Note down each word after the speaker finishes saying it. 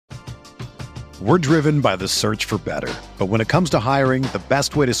We're driven by the search for better. But when it comes to hiring, the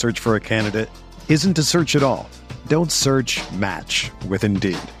best way to search for a candidate isn't to search at all. Don't search, match with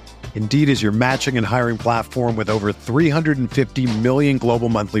Indeed. Indeed is your matching and hiring platform with over 350 million global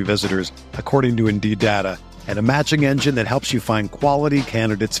monthly visitors, according to Indeed data, and a matching engine that helps you find quality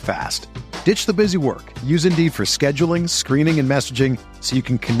candidates fast. Ditch the busy work. Use Indeed for scheduling, screening, and messaging so you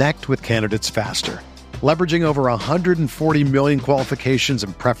can connect with candidates faster. Leveraging over 140 million qualifications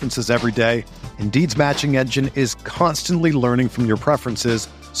and preferences every day, Indeed's matching engine is constantly learning from your preferences,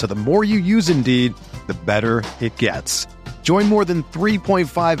 so the more you use Indeed, the better it gets. Join more than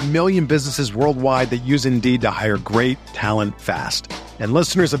 3.5 million businesses worldwide that use Indeed to hire great talent fast. And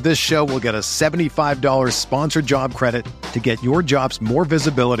listeners of this show will get a $75 sponsored job credit to get your jobs more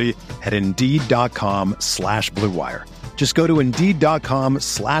visibility at Indeed.com/Blue Wire. Just go to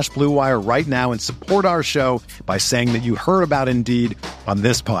Indeed.com/Blue Wire right now and support our show by saying that you heard about Indeed on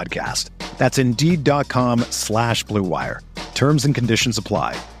this podcast. That's Indeed.com/Blue Wire. Terms and conditions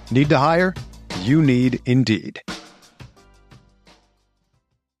apply. Need to hire? You need Indeed.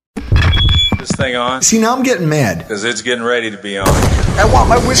 This thing on? See, now I'm getting mad. Because it's getting ready to be on. I want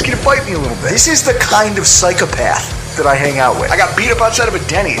my whiskey to bite me a little bit. This is the kind of psychopath that I hang out with. I got beat up outside of a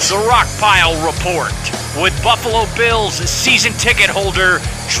Denny's. The Rockpile Report with Buffalo Bills season ticket holder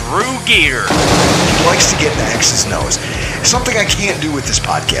Drew Gear. He likes to get in the X's nose. Something I can't do with this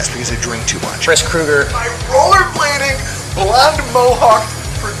podcast because I drink too much. Chris Kruger. My rollerblading, blonde mohawk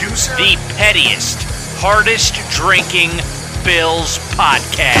producer. The pettiest, hardest drinking Bills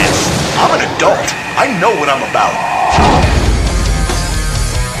podcast. I'm an adult. I know what I'm about.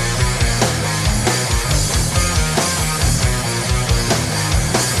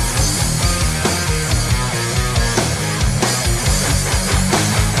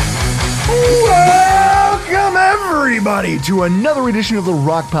 Welcome, everybody, to another edition of the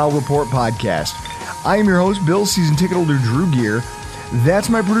Rockpile Report podcast. I am your host, Bill, season ticket holder Drew Gear. That's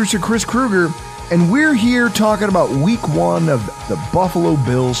my producer, Chris Kruger, and we're here talking about week one of the Buffalo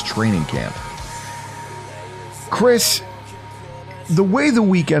Bills training camp. Chris, the way the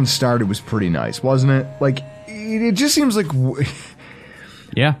weekend started was pretty nice, wasn't it? Like, it just seems like...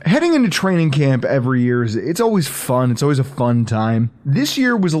 Yeah. Heading into training camp every year, it's always fun. It's always a fun time. This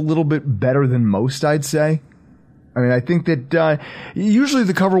year was a little bit better than most, I'd say. I mean, I think that usually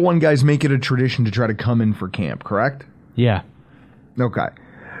the Cover One guys make it a tradition to try to come in for camp, correct? Yeah. Okay.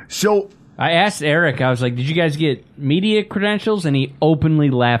 So... I asked Eric, I was like, did you guys get media credentials? And he openly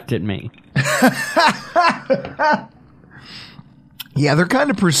laughed at me. Yeah, they're kind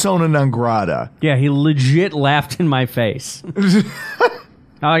of persona non grata. Yeah, he legit laughed in my face.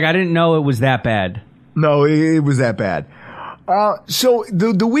 I didn't know it was that bad. No, it was that bad. So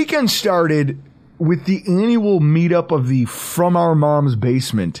the weekend started with the annual meetup of the From Our Mom's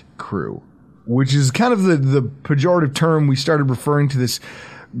Basement crew, which is kind of the pejorative term we started referring to this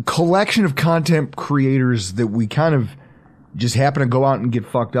collection of content creators that we kind of just happen to go out and get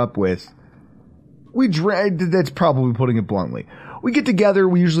fucked up with. That's probably putting it bluntly. We get together,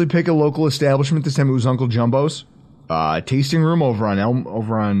 we usually pick a local establishment. This time it was Uncle Jumbo's. Tasting room over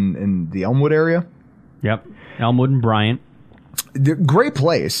in the Elmwood area. Yep. Elmwood and Bryant. Great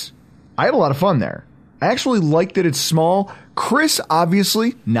place. I had a lot of fun there. I actually like that it's small. Chris,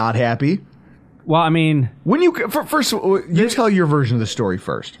 obviously, not happy. Well, I mean... First, you tell your version of the story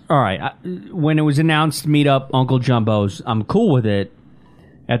first. All right. When it was announced, meet up Uncle Jumbo's, I'm cool with it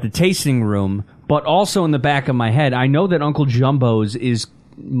at the tasting room, but also in the back of my head, I know that Uncle Jumbo's is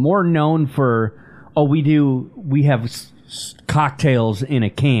more known for, we have cocktails in a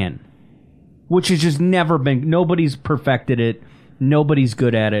can, which has just never been, nobody's perfected it, nobody's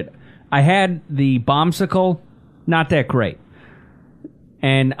good at it. I had the bombsicle, not that great.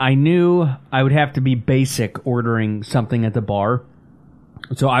 And I knew I would have to be basic ordering something at the bar.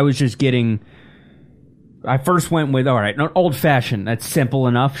 So I was just I first went with, all right, an old-fashioned. That's simple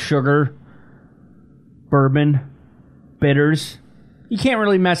enough. Sugar, bourbon, bitters. You can't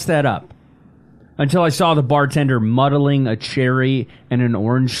really mess that up. Until I saw the bartender muddling a cherry and an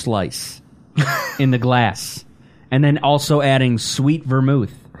orange slice in the glass. And then also adding sweet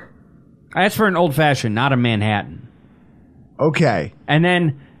vermouth. I asked for an old-fashioned, not a Manhattan. Okay. And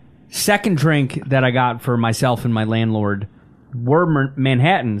then, second drink that I got for myself and my landlord were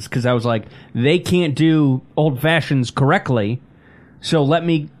Manhattans, because I was like, they can't do old fashions correctly, so let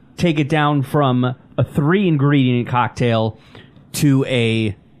me take it down from a 3-ingredient cocktail to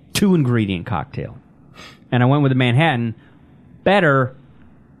a 2-ingredient cocktail. And I went with a Manhattan. Better,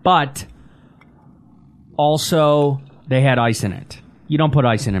 but also they had ice in it. You don't put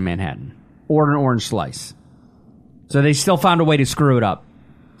ice in a Manhattan. Or an orange slice. So they still found a way to screw it up.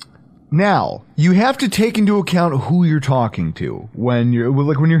 Now, you have to take into account who you're talking to when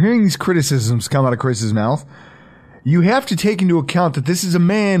you're hearing these criticisms come out of Chris's mouth. You have to take into account that this is a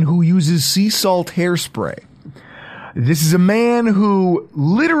man who uses sea salt hairspray. This is a man who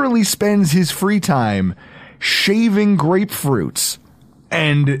literally spends his free time shaving grapefruits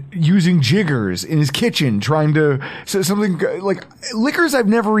and using jiggers in his kitchen, trying to something like liquors I've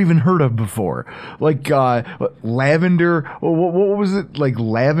never even heard of before, like lavender. What was it? Like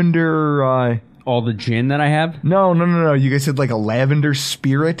lavender. All the gin that I have? No. You guys said like a lavender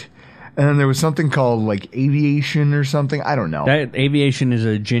spirit, and then there was something called like aviation or something. I don't know. That aviation is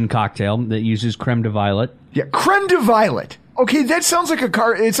a gin cocktail that uses creme de violet. Yeah, creme de violet. Okay, that sounds like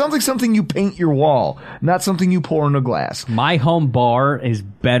it sounds like something you paint your wall, not something you pour in a glass. My home bar is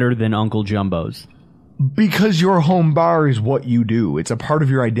better than Uncle Jumbo's. Because your home bar is what you do. It's a part of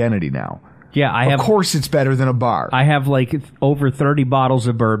your identity now. Yeah, Of course it's better than a bar. I have like over 30 bottles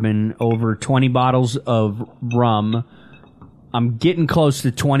of bourbon, over 20 bottles of rum. I'm getting close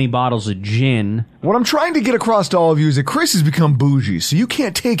to 20 bottles of gin. What I'm trying to get across to all of you is that Chris has become bougie, so you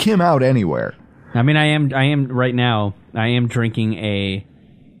can't take him out anywhere. I mean, I am right now. I am drinking a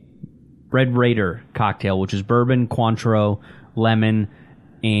Red Raider cocktail, which is bourbon, Cointreau, lemon,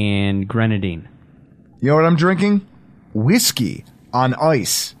 and grenadine. You know what I'm drinking? Whiskey on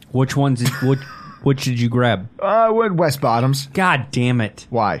ice. Which ones? Which did you grab? West Bottoms. God damn it!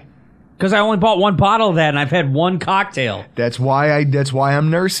 Why? Because I only bought one bottle of that, and I've had one cocktail. That's why I'm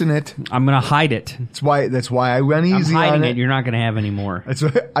nursing it. I'm gonna hide it. That's why I went easy on it. I'm hiding it. You're not gonna have any more. That's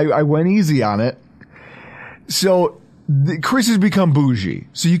why I went easy on it. So Chris has become bougie.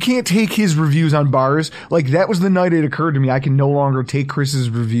 So you can't take his reviews on bars. Like, that was the night it occurred to me I can no longer take Chris's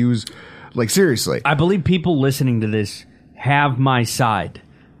reviews, like, seriously. I believe people listening to this have my side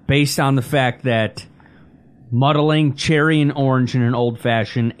based on the fact that muddling cherry and orange in an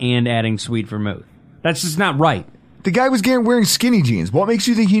old-fashioned and adding sweet vermouth. That's just not right. The guy was wearing skinny jeans. What makes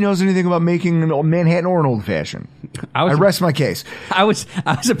you think he knows anything about making an Manhattan or an old-fashioned? I rest my case. I was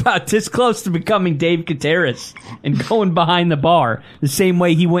about this close to becoming Dave Kateris and going behind the bar the same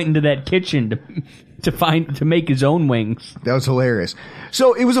way he went into that kitchen to make his own wings. That was hilarious.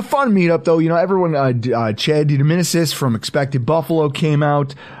 So it was a fun meetup, though. You know, everyone, Chad DiDomenicis from Expected Buffalo came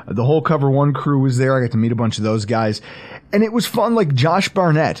out. The whole Cover One crew was there. I got to meet a bunch of those guys. And it was fun, like Josh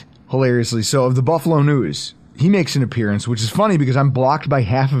Barnett, hilariously so, of the Buffalo News. He makes an appearance, which is funny because I'm blocked by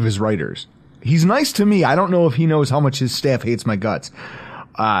half of his writers. He's nice to me. I don't know if he knows how much his staff hates my guts.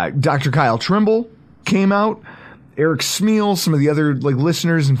 Dr. Kyle Trimble came out. Eric Smeal, some of the other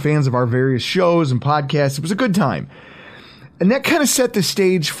listeners and fans of our various shows and podcasts. It was a good time. And that kind of set the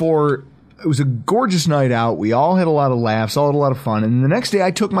stage for, it was a gorgeous night out. We all had a lot of laughs, all had a lot of fun. And the next day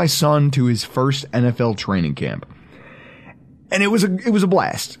I took my son to his first NFL training camp. And it was a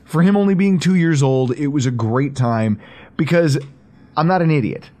blast. For him only being 2 years old, it was a great time because I'm not an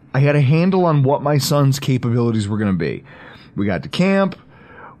idiot. I had a handle on what my son's capabilities were going to be. We got to camp.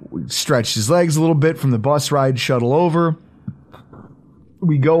 We stretched his legs a little bit from the bus ride shuttle over.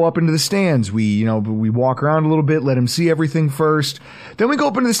 We go up into the stands. We walk around a little bit, let him see everything first. Then we go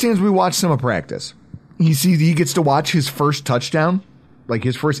up into the stands. We watch some of practice. He gets to watch his first touchdown, like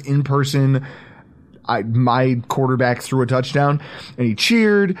his first in-person. My quarterback threw a touchdown, and he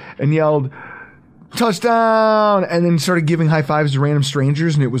cheered and yelled, "Touchdown!" and then started giving high fives to random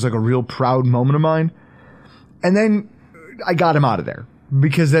strangers, and it was like a real proud moment of mine. And then I got him out of there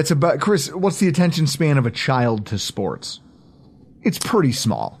because that's about, Chris, what's the attention span of a child to sports? It's pretty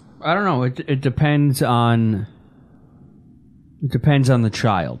small. I don't know. It depends on the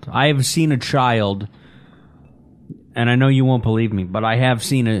child. I have seen a child, and I know you won't believe me, but I have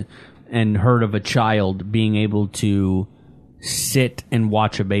seen and heard of a child being able to sit and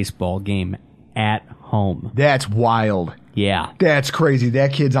watch a baseball game at home. That's wild. Yeah. That's crazy.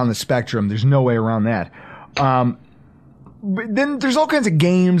 That kid's on the spectrum. There's no way around that. But then there's all kinds of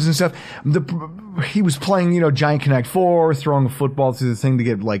games and stuff. He was playing, Giant Connect 4, throwing a football through the thing to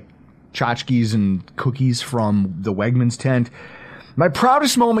get, tchotchkes and cookies from the Wegmans tent. My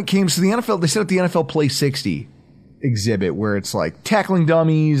proudest moment came, so the NFL, they set up the NFL Play 60 exhibit where it's tackling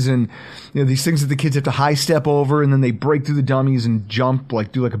dummies and these things that the kids have to high step over and then they break through the dummies and jump,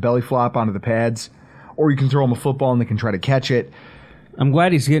 do a belly flop onto the pads, or you can throw them a football and they can try to catch it. I'm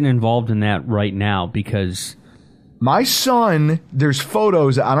glad he's getting involved in that right now because my son, there's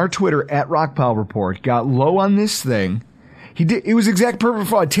photos on our Twitter at Rockpile Report, got low on this thing. It was exact perfect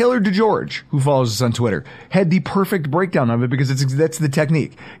for Taylor DeGeorge, who follows us on Twitter, had the perfect breakdown of it because that's the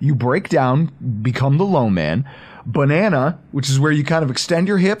technique. You break down, become the low man. Banana, which is where you kind of extend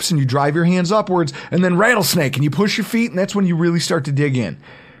your hips and you drive your hands upwards, and then rattlesnake, and you push your feet, and that's when you really start to dig in.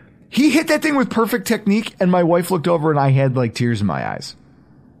 He hit that thing with perfect technique, and my wife looked over and I had like tears in my eyes.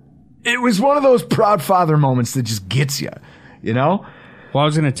 It was one of those proud father moments that just gets you, you know? Well, I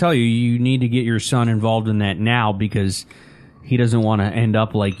was going to tell you, you need to get your son involved in that now because he doesn't want to end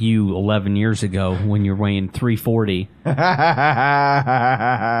up like you 11 years ago when you're weighing 340.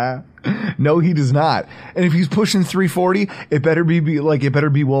 No, he does not. And if he's pushing 340, it better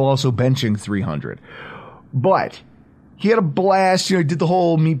be while also benching 300. But he had a blast. You know, he did the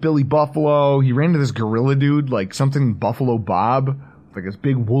whole Meet Billy Buffalo. He ran into this gorilla dude, like something Buffalo Bob, like this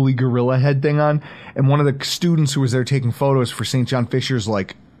big woolly gorilla head thing on. And one of the students who was there taking photos for St. John Fisher's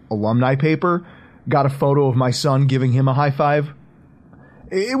like alumni paper got a photo of my son giving him a high five.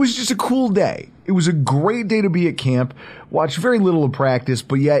 It was just a cool day. It was a great day to be at camp. Watched very little of practice,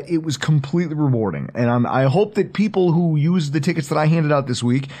 but yet it was completely rewarding. And I hope that people who used the tickets that I handed out this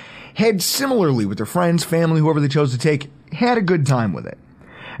week had similarly with their friends, family, whoever they chose to take, had a good time with it.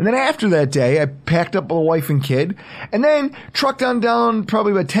 And then after that day, I packed up a wife and kid, and then trucked on down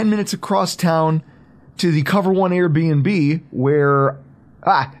probably about 10 minutes across town to the Cover One Airbnb, where,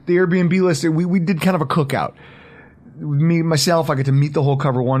 the Airbnb list, we did kind of a cookout. Me, myself, I got to meet the whole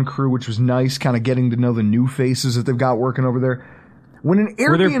Cover One crew, which was nice, kind of getting to know the new faces that they've got working over there. When an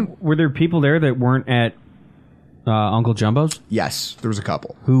Airbnb... Were there people there that weren't at Uncle Jumbo's? Yes, there was a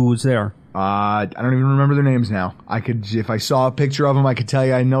couple. Who was there? I don't even remember their names now. If I saw a picture of them, I could tell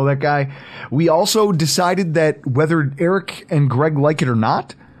you I know that guy. We also decided that whether Eric and Greg like it or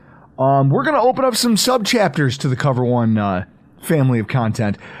not, we're going to open up some sub-chapters to the Cover One family of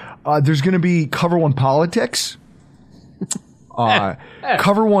content. There's going to be Cover One Politics,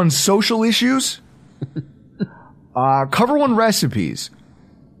 Cover One Social Issues, Cover One Recipes,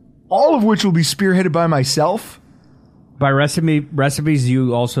 all of which will be spearheaded by myself. By recipes,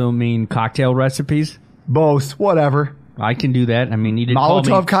 you also mean cocktail recipes? Both, whatever. I can do that. I mean, you did Molotov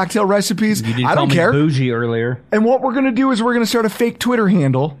call me, cocktail recipes. You did I call don't me care. Bougie earlier. And what we're gonna do is we're gonna start a fake Twitter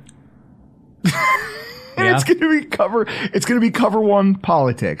handle, and Yeah. it's gonna be Cover One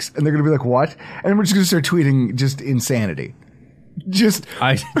Politics, and they're gonna be like, what? And we're just gonna start tweeting just insanity. Just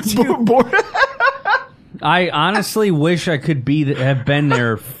I honestly wish I could have been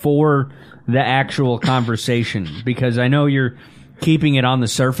there for the actual conversation, because I know you're keeping it on the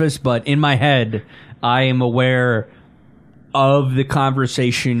surface, but in my head, I am aware of the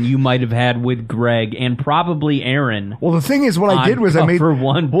conversation you might have had with Greg and probably Aaron. Well, the thing is, what I did was I made what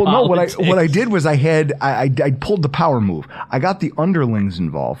I did was I pulled the power move. I got the underlings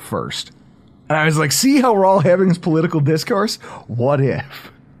involved first, and I was like, "See how we're all having this political discourse? What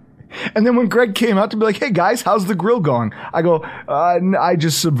if?" And then when Greg came out to be like, "Hey guys, how's the grill going?" I go, "I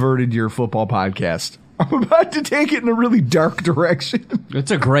just subverted your football podcast. I'm about to take it in a really dark direction."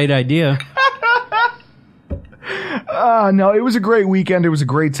 That's a great idea. No, it was a great weekend. It was a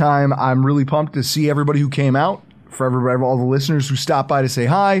great time. I'm really pumped to see everybody who came out, for everybody, all the listeners who stopped by to say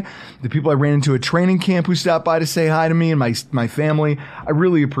hi, the people I ran into at training camp who stopped by to say hi to me and my family. I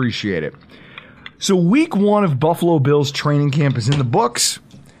really appreciate it. So week 1 of Buffalo Bills training camp is in the books.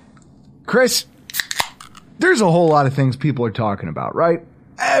 Chris, there's a whole lot of things people are talking about, right?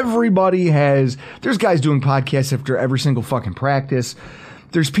 There's guys doing podcasts after every single fucking practice.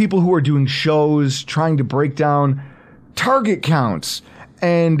 There's people who are doing shows trying to break down target counts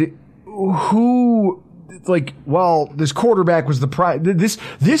and who, like, well, this quarterback was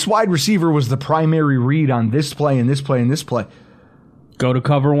this wide receiver was the primary read on this play and this play and this play. Go to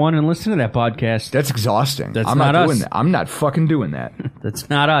Cover One and listen to that podcast. That's exhausting. That's I'm not doing us. that. I'm not fucking doing that. That's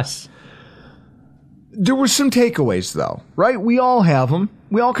not us. There were some takeaways, though, right? We all have them.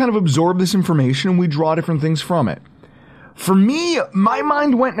 We all kind of absorb this information and we draw different things from it. For me, my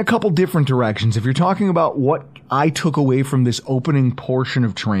mind went in a couple different directions if you're talking about what I took away from this opening portion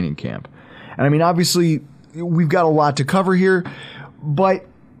of training camp. And I mean, obviously, we've got a lot to cover here, but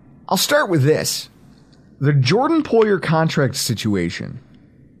I'll start with this. The Jordan Poyer contract situation.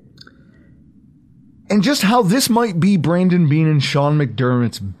 And just how this might be Brandon Beane and Sean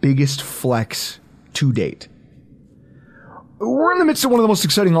McDermott's biggest flex to date. We're in the midst of one of the most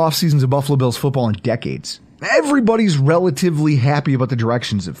exciting off seasons of Buffalo Bills football in decades. Everybody's relatively happy about the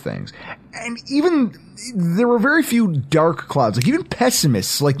directions of things. And even there were very few dark clouds. Like even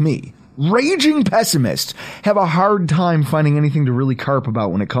pessimists like me, raging pessimists, have a hard time finding anything to really carp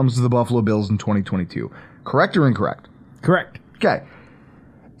about when it comes to the Buffalo Bills in 2022. Correct or incorrect? Correct. Okay.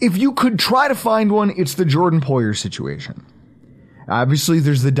 If you could try to find one, it's the Jordan Poyer situation. Obviously,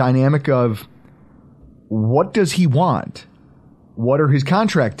 there's the dynamic of what does he want? What are his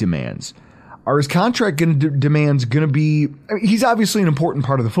contract demands? Are his contract demands going to be... I mean, he's obviously an important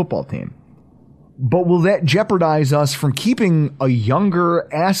part of the football team. But will that jeopardize us from keeping a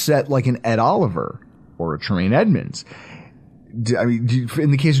younger asset like an Ed Oliver or a Tremaine Edmonds? I mean,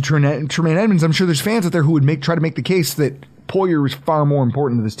 in the case of Tremaine Edmonds, I'm sure there's fans out there who would try to make the case that Poyer is far more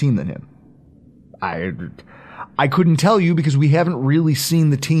important to this team than him. I couldn't tell you because we haven't really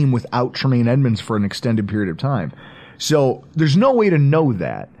seen the team without Tremaine Edmonds for an extended period of time. So there's no way to know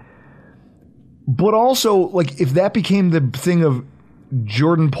that. But also, like, if that became the thing of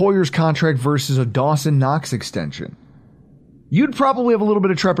Jordan Poyer's contract versus a Dawson Knox extension, you'd probably have a little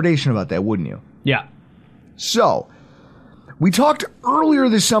bit of trepidation about that, wouldn't you? Yeah. So, we talked earlier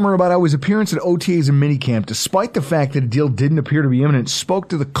this summer about how his appearance at OTAs and minicamp, despite the fact that a deal didn't appear to be imminent, spoke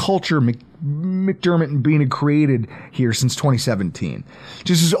to the culture McDermott and Bean had created here since 2017.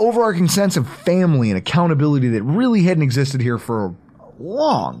 Just his overarching sense of family and accountability that really hadn't existed here for a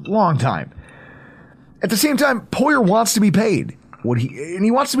long, long time. At the same time, Poyer wants to be paid.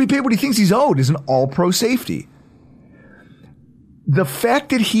 He wants to be paid what he thinks he's owed as an all-pro safety. The fact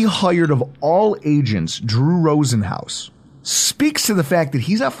that he hired of all agents Drew Rosenhaus speaks to the fact that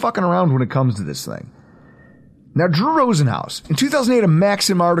he's not fucking around when it comes to this thing. Now, Drew Rosenhaus, in 2008, a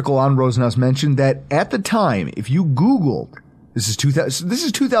Maxim article on Rosenhaus mentioned that at the time, if you Googled, this is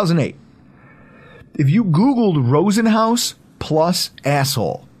 2008, if you Googled Rosenhaus plus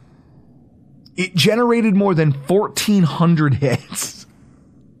asshole, it generated more than 1,400 hits.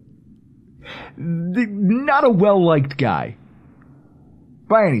 Not a well-liked guy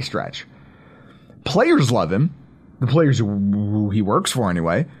by any stretch. Players love him. The players who he works for,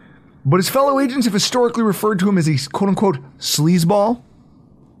 anyway. But his fellow agents have historically referred to him as a quote-unquote sleazeball,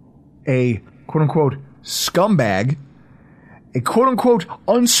 a quote-unquote scumbag, a quote-unquote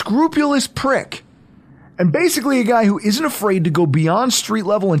unscrupulous prick, and basically a guy who isn't afraid to go beyond street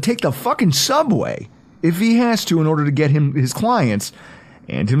level and take the fucking subway if he has to in order to get his clients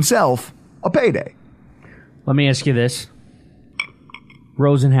and himself a payday. Let me ask you this.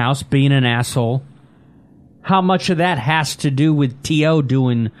 Rosenhaus being an asshole, how much of that has to do with T.O.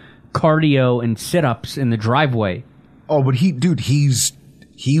 doing cardio and sit-ups in the driveway? Oh, but he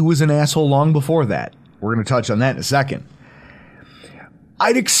was an asshole long before that. We're going to touch on that in a second.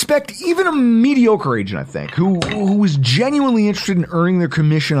 I'd expect even a mediocre agent, I think, who was genuinely interested in earning their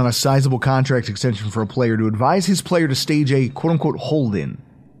commission on a sizable contract extension for a player to advise his player to stage a quote-unquote hold-in.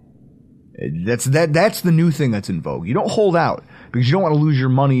 That's the new thing that's in vogue. You don't hold out because you don't want to lose your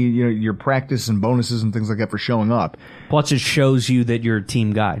money, your practice and bonuses and things like that for showing up. Plus, it shows you that you're a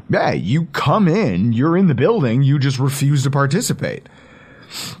team guy. Yeah, you come in, you're in the building, you just refuse to participate.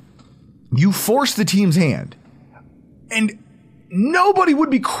 You force the team's hand. And nobody would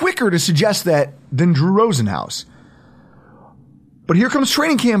be quicker to suggest that than Drew Rosenhaus. But here comes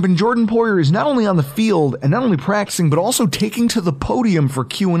training camp, and Jordan Poyer is not only on the field and not only practicing, but also taking to the podium for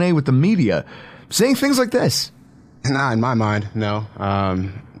Q&A with the media, saying things like this. Nah, in my mind, no.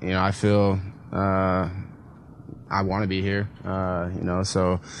 I feel I want to be here.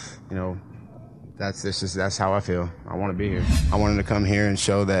 That's how I feel. I want to be here. I wanted to come here and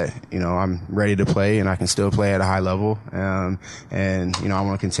show that, I'm ready to play and I can still play at a high level. I want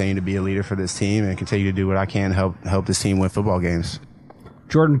to continue to be a leader for this team and continue to do what I can to help this team win football games.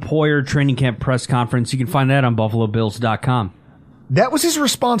 Jordan Poyer training camp press conference. You can find that on BuffaloBills.com. That was his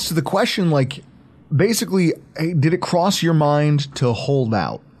response to the question, basically, hey, did it cross your mind to hold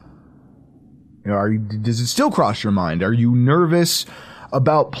out? Does it still cross your mind? Are you nervous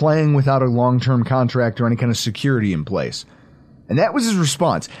about playing without a long-term contract or any kind of security in place? And that was his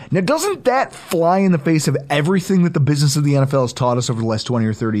response. Now, doesn't that fly in the face of everything that the business of the NFL has taught us over the last 20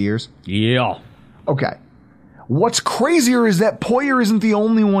 or 30 years? Yeah. Okay. What's crazier is that Poyer isn't the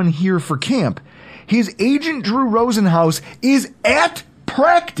only one here for camp. His agent, Drew Rosenhaus, is at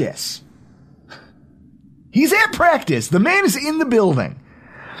practice. He's at practice. The man is in the building.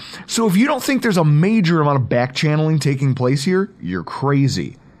 So if you don't think there's a major amount of back-channeling taking place here, you're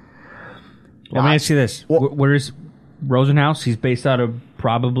crazy. Let me ask you this. Where is Rosenhaus? He's based out of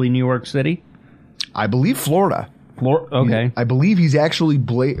probably New York City? I believe Florida. Okay. I believe he's actually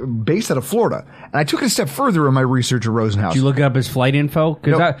based out of Florida. And I took it a step further in my research of Rosenhaus. Did you look up his flight info?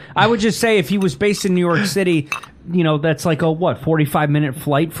 Because I would just say if he was based in New York City, that's like a 45-minute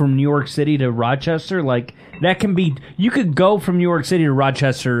flight from New York City to Rochester? That can be, you could go from New York City to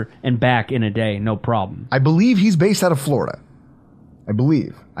Rochester and back in a day, no problem. I believe he's based out of Florida. I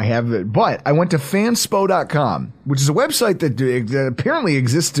believe. I have it. But I went to fanspo.com, which is a website that apparently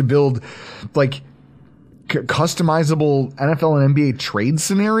exists to build, customizable NFL and NBA trade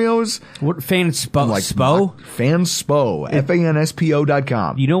scenarios. What, Fanspo? Fanspo,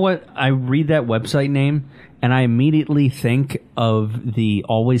 FANSPO.com. You know what? I read that website name, and I immediately think of the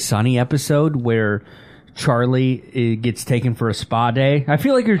Always Sunny episode where Charlie gets taken for a spa day. I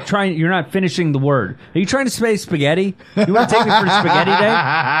feel like you're not finishing the word. Are you trying to say spaghetti? You want to take me for a spaghetti day?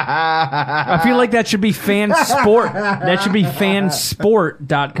 I feel like that should be fan sport. That should be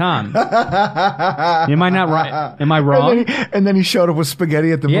fansport.com. Am I not right? Am I wrong? And then he showed up with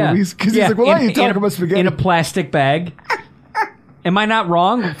spaghetti at the movies. Because he's like, well, why are you talking about spaghetti? In a plastic bag. Am I not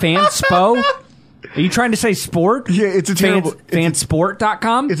wrong? Fanspo? Are you trying to say sport? Yeah, it's a terrible...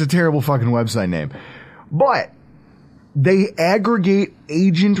 Fansport.com? It's a terrible fucking website name. But they aggregate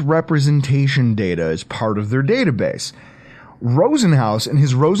agent representation data as part of their database. Rosenhaus and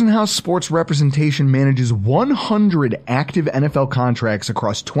his Rosenhaus Sports Representation manages 100 active NFL contracts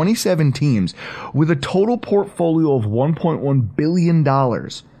across 27 teams with a total portfolio of $1.1 billion.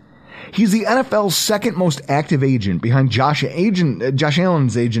 He's the NFL's second most active agent behind Josh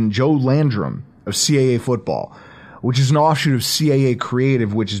Allen's agent Joe Landrum of CAA Football, which is an offshoot of CAA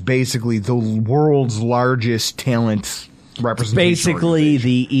Creative, which is basically the world's largest talent representation. Basically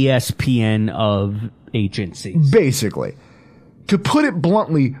the ESPN of agencies. Basically. To put it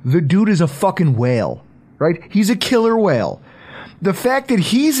bluntly, the dude is a fucking whale, right? He's a killer whale. The fact that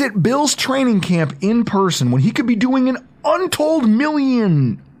he's at Bill's training camp in person when he could be doing an untold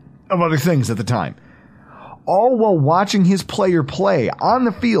million of other things at the time, all while watching his player play on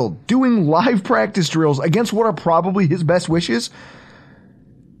the field, doing live practice drills against what are probably his best wishes.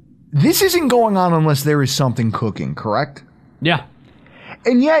 This isn't going on unless there is something cooking, correct? Yeah.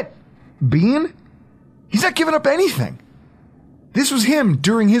 And yet, Bean, he's not giving up anything. This was him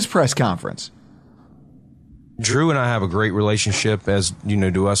during his press conference. Drew and I have a great relationship, as you know,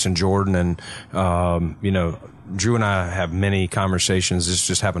 to us and Jordan, and Drew and I have many conversations. This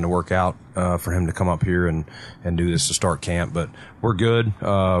just happened to work out for him to come up here and do this to start camp. But we're good.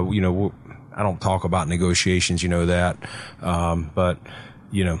 I don't talk about negotiations, you know that. But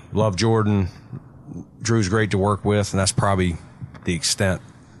love Jordan. Drew's great to work with, and that's probably the extent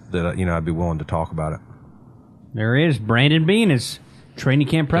that I'd be willing to talk about it. There he is, Brandon Bean, his training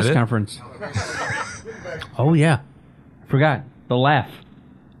camp press conference. Oh yeah, forgot the laugh.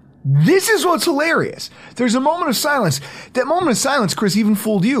 This is what's hilarious. There's a moment of silence. That moment of silence, Chris, even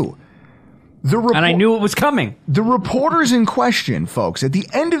fooled you. And I knew it was coming. The reporters in question, folks, at the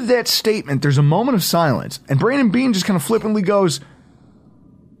end of that statement, there's a moment of silence. And Brandon Bean just kind of flippantly goes,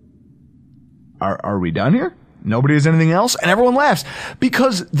 Are we done here? Nobody has anything else? And everyone laughs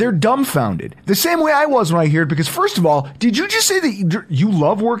because they're dumbfounded. The same way I was when I heard it, because first of all, did you just say that you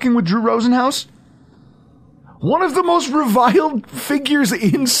love working with Drew Rosenhaus? One of the most reviled figures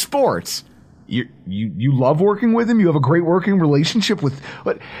in sports. You love working with him? You have a great working relationship with...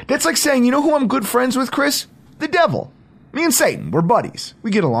 But that's like saying, you know who I'm good friends with, Chris? The devil. Me and Satan. We're buddies.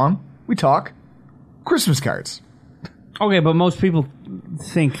 We get along. We talk. Christmas cards. Okay, but most people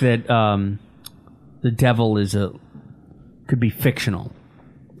think that the devil could be fictional.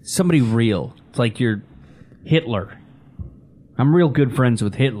 Somebody real. It's like you're Hitler. I'm real good friends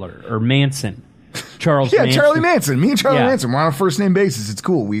with Hitler. Or Manson. Charles Manson. Charlie Manson. Me and Charlie Manson. We're on a first name basis. It's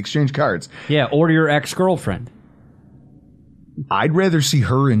cool. We exchange cards. Yeah, or your ex-girlfriend. I'd rather see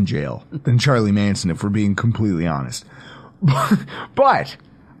her in jail than Charlie Manson, if we're being completely honest. But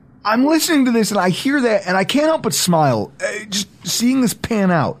I'm listening to this and I hear that and I can't help but smile just seeing this pan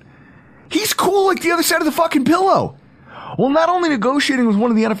out. He's cool like the other side of the fucking pillow. Well, not only negotiating with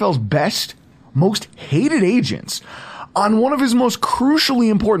one of the NFL's best, most hated agents on one of his most crucially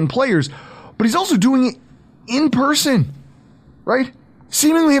important players, but he's also doing it in person, right?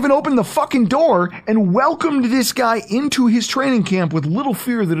 Seemingly having opened the fucking door and welcomed this guy into his training camp with little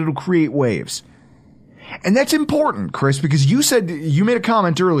fear that it'll create waves. And that's important, Chris, because you made a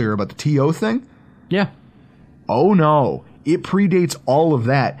comment earlier about the TO thing. Yeah. Oh, no. It predates all of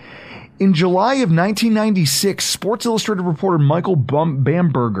that. In July of 1996, Sports Illustrated reporter Michael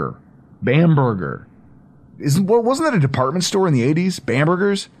Bamberger. Wasn't that a department store in the 80s?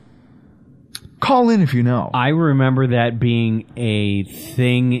 Bamberger's? Call in if you know. I remember that being a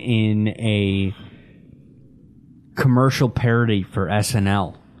thing in a commercial parody for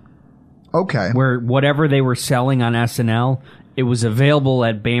SNL. Okay. Where whatever they were selling on SNL, it was available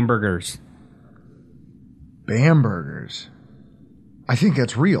at Bamberger's. Bamberger's. I think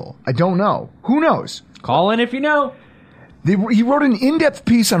that's real. I don't know. Who knows? Call in if you know. He wrote an in-depth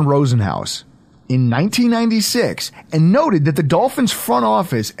piece on Rosenhaus in 1996 and noted that the Dolphins front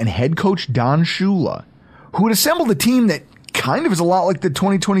office and head coach Don Shula, who had assembled a team that kind of is a lot like the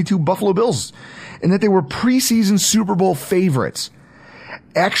 2022 Buffalo Bills, and that they were preseason Super Bowl favorites,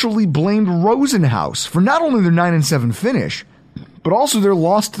 actually blamed Rosenhaus for not only their 9-7 finish, but also their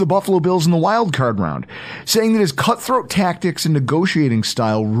loss to the Buffalo Bills in the wild card round, saying that his cutthroat tactics and negotiating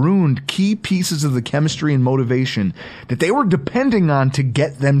style ruined key pieces of the chemistry and motivation that they were depending on to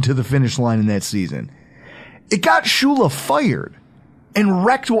get them to the finish line in that season. It got Shula fired and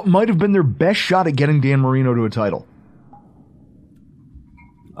wrecked what might have been their best shot at getting Dan Marino to a title.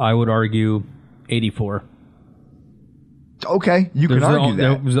 I would argue 84. Okay, you can argue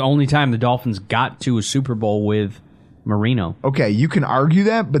that. It was the only time the Dolphins got to a Super Bowl with Marino. Okay, you can argue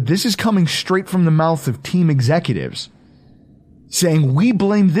that, but this is coming straight from the mouth of team executives saying we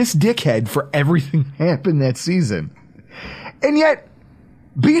blame this dickhead for everything that happened that season. And yet,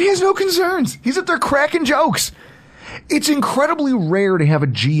 Beat has no concerns. He's up there cracking jokes. It's incredibly rare to have a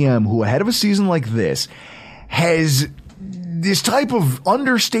GM who, ahead of a season like this, has this type of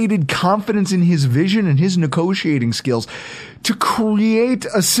understated confidence in his vision and his negotiating skills to create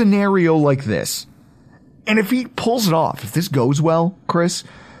a scenario like this. And if he pulls it off, if this goes well, Chris,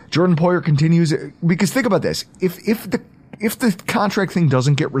 Jordan Poyer continues, because think about this, if the contract thing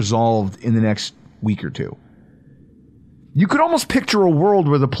doesn't get resolved in the next week or two, you could almost picture a world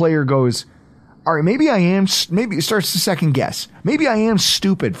where the player goes, all right, maybe it starts to second guess. Maybe I am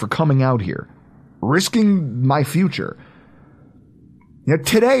stupid for coming out here, risking my future. Now,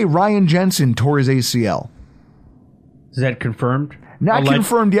 today, Ryan Jensen tore his ACL. Is that confirmed? Not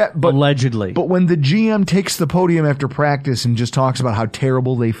confirmed yet, but allegedly. But when the GM takes the podium after practice and just talks about how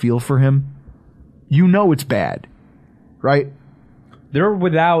terrible they feel for him, you know it's bad, right? They're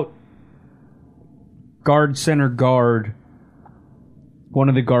without center guard. One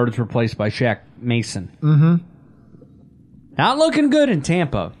of the guards replaced by Shaq Mason. Mm-hmm. Not looking good in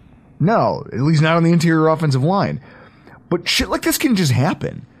Tampa. No, at least not on the interior offensive line. But shit like this can just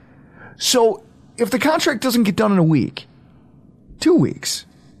happen. So if the contract doesn't get done in a week, 2 weeks,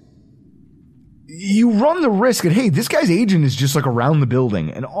 you run the risk that, hey, this guy's agent is just like around the building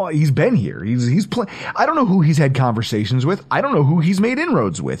and he's been here. He's I don't know who he's had conversations with. I don't know who he's made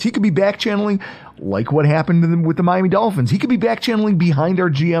inroads with. He could be back channeling like what happened with the Miami Dolphins. He could be back channeling behind our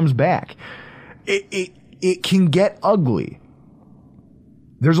GM's back. It can get ugly.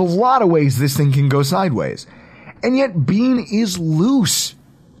 There's a lot of ways this thing can go sideways. And yet Bean is loose.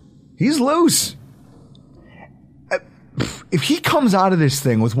 He's loose. If he comes out of this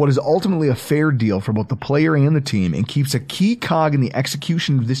thing with what is ultimately a fair deal for both the player and the team and keeps a key cog in the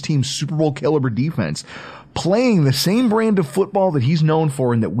execution of this team's Super Bowl caliber defense, playing the same brand of football that he's known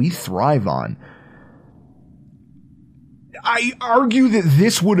for and that we thrive on, I argue that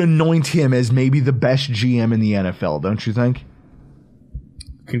this would anoint him as maybe the best GM in the NFL, don't you think?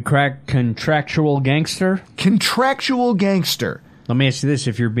 Contractual gangster? Contractual gangster. Let me ask you this.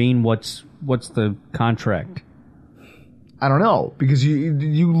 If you're Bean, what's the contract? I don't know, because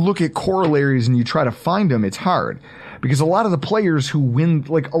you look at corollaries and you try to find them, it's hard. Because a lot of the players who win,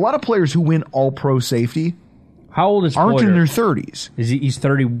 all-pro safety, how old is aren't Poyer? In their 30s. He's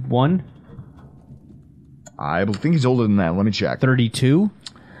 31? I think he's older than that. Let me check. 32?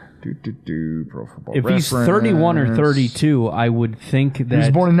 Pro Football If Reference. he's 31 or 32, I would think that... He was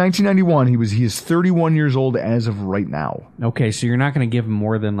born in 1991. He is 31 years old as of right now. Okay, so you're not going to give him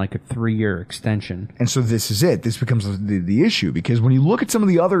more than like a 3-year extension. And so this is it. This becomes the issue, because when you look at some of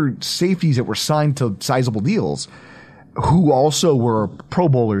the other safeties that were signed to sizable deals, who also were Pro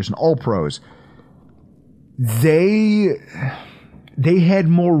Bowlers and All-Pros, they had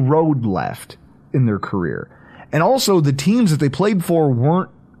more road left in their career. And also the teams that they played for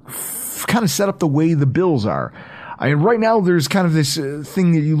weren't kind of set up the way the Bills are. I mean, right now there's kind of this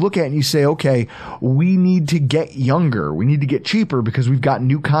thing that you look at and you say, okay, we need to get younger. We need to get cheaper because we've got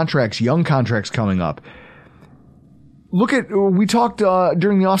new contracts, young contracts coming up. We talked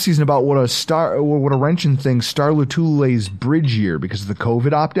during the offseason about what a wrenching thing Star Latule's bridge year, because of the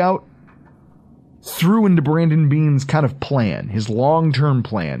COVID opt-out, threw into Brandon Bean's kind of plan, his long-term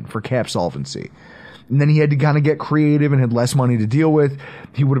plan for cap solvency. And then he had to kind of get creative and had less money to deal with.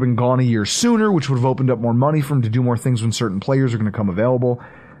 He would have been gone a year sooner, which would have opened up more money for him to do more things when certain players are going to come available.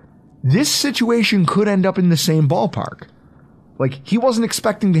 This situation could end up in the same ballpark. Like, he wasn't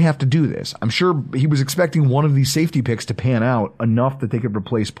expecting to have to do this. I'm sure he was expecting one of these safety picks to pan out enough that they could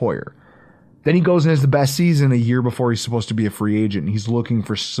replace Poyer. Then he goes and has the best season a year before he's supposed to be a free agent, and he's looking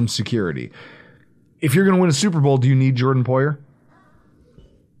for some security. If you're going to win a Super Bowl, do you need Jordan Poyer?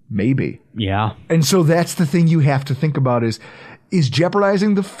 Maybe. Yeah. And so that's the thing you have to think about is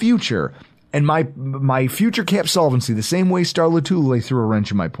jeopardizing the future and my future cap solvency the same way Star Latule threw a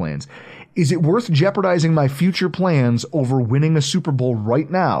wrench in my plans. Is it worth jeopardizing my future plans over winning a Super Bowl right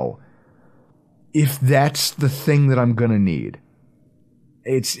now if that's the thing that I'm going to need?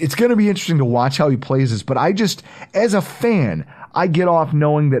 It's going to be interesting to watch how he plays this, but I just, as a fan, I get off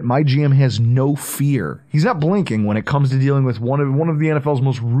knowing that my GM has no fear. He's not blinking when it comes to dealing with one of the NFL's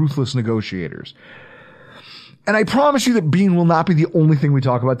most ruthless negotiators. And I promise you that Bean will not be the only thing we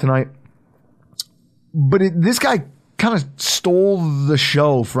talk about tonight. But this guy kind of stole the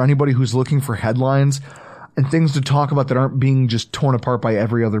show for anybody who's looking for headlines and things to talk about that aren't being just torn apart by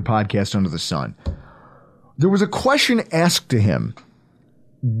every other podcast under the sun. There was a question asked to him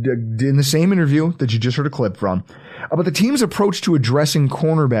in the same interview that you just heard a clip from about the team's approach to addressing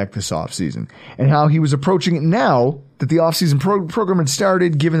cornerback this offseason and how he was approaching it now that the offseason program had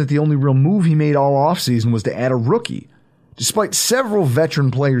started, given that the only real move he made all offseason was to add a rookie, despite several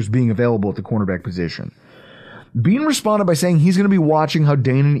veteran players being available at the cornerback position. Bean responded by saying he's going to be watching how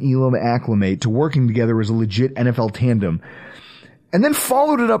Dane and Elam acclimate to working together as a legit NFL tandem, and then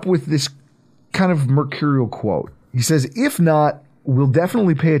followed it up with this kind of mercurial quote. He says, "If not, we'll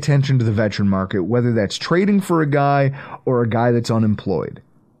definitely pay attention to the veteran market, whether that's trading for a guy or a guy that's unemployed."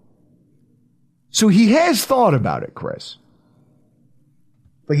 So he has thought about it, Chris.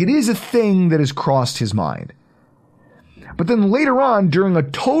 Like, it is a thing that has crossed his mind. But then later on, during a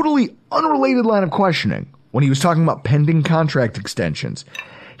totally unrelated line of questioning, when he was talking about pending contract extensions,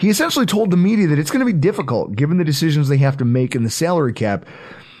 he essentially told the media that it's going to be difficult given the decisions they have to make in the salary cap,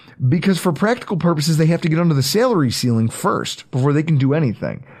 because for practical purposes, they have to get under the salary ceiling first before they can do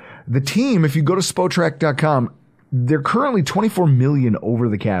anything. The team, if you go to Spotrac.com, they're currently $24 million over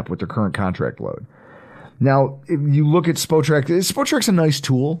the cap with their current contract load. Now, if you look at Spotrac's a nice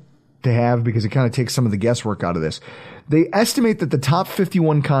tool to have because it kind of takes some of the guesswork out of this. They estimate that the top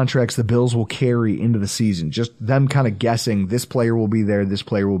 51 contracts the Bills will carry into the season, just them kind of guessing this player will be there, this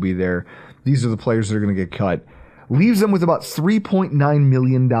player will be there, these are the players that are going to get cut, leaves them with about $3.9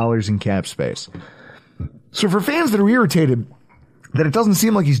 million in cap space. So for fans that are irritated that it doesn't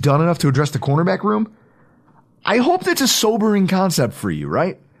seem like he's done enough to address the cornerback room, I hope that's a sobering concept for you,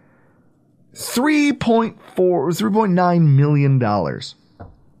 right? $3.9 million.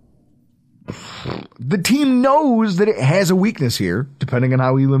 The team knows that it has a weakness here, depending on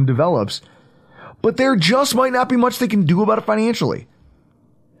how Elam develops, but there just might not be much they can do about it financially.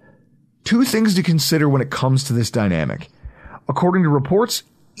 Two things to consider when it comes to this dynamic. According to reports,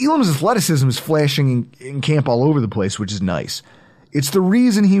 Elam's athleticism is flashing in camp all over the place, which is nice. It's the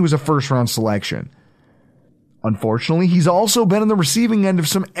reason he was a first-round selection. Unfortunately, he's also been on the receiving end of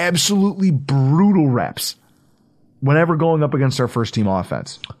some absolutely brutal reps whenever going up against our first-team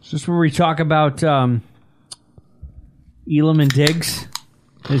offense. Is this where we talk about Elam and Diggs?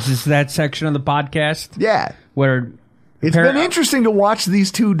 Is this that section of the podcast? Yeah. Where it's been interesting to watch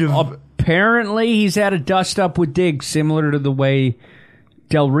these two. Apparently, he's had a dust-up with Diggs, similar to the way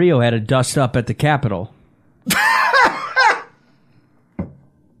Del Rio had a dust-up at the Capitol.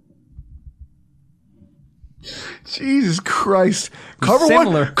 Jesus Christ. Cover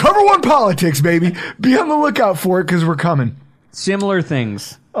one politics, baby. Be on the lookout for it because we're coming. Similar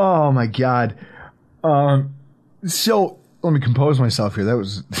things. Oh, my God. So, let me compose myself here. That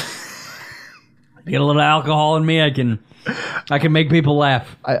was... Get a little alcohol in me, I can make people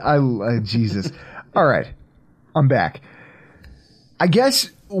laugh. Jesus. All right. I'm back. I guess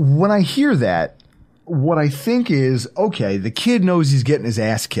when I hear that, what I think is, okay, the kid knows he's getting his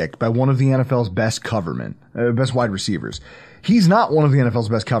ass kicked by one of the NFL's best best wide receivers. He's not one of the NFL's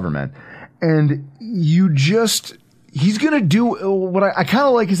best covermen. And he's going to do what I kind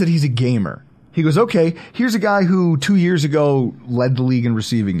of like is that he's a gamer. He goes, okay, here's a guy who 2 years ago led the league in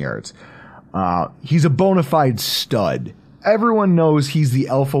receiving yards. He's a bona fide stud. Everyone knows he's the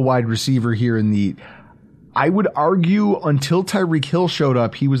alpha wide receiver here in the... I would argue until Tyreek Hill showed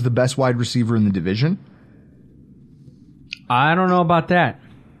up, he was the best wide receiver in the division. I don't know about that.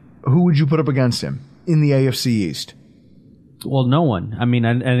 Who would you put up against him in the AFC East? Well, no one. I mean,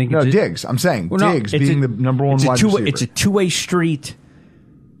 I think it's Diggs. I'm saying Diggs being the number one wide receiver. It's a two-way street.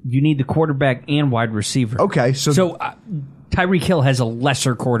 You need the quarterback and wide receiver. Okay, so Tyreek Hill has a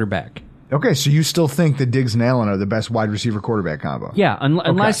lesser quarterback. Okay, so you still think that Diggs and Allen are the best wide receiver quarterback combo? Yeah,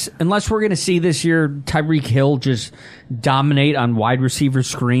 unless we're going to see this year Tyreek Hill just dominate on wide receiver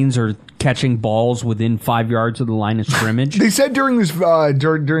screens or catching balls within 5 yards of the line of scrimmage. They said during this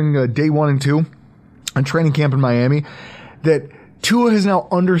during day 1 and 2 on training camp in Miami that Tua has now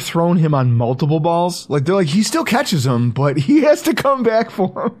underthrown him on multiple balls. Like they're like he still catches them, but he has to come back for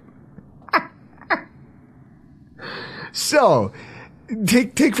them. So.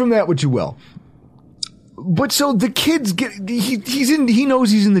 Take from that what you will. But so the kids he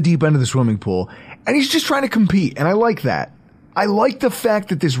knows he's in the deep end of the swimming pool and he's just trying to compete. And I like that. I like the fact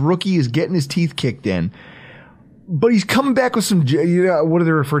that this rookie is getting his teeth kicked in, But he's coming back with some, what do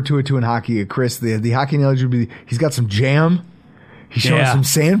they refer to it to in hockey, Chris? The hockey analogy would be he's got some jam. He's showing some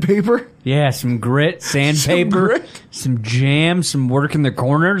sandpaper. Yeah, some grit, sandpaper, some jam, some work in the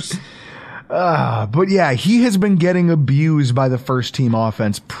corners. But yeah, he has been getting abused by the first team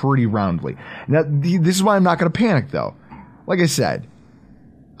offense pretty roundly. Now, this is why I'm not going to panic, though. Like I said,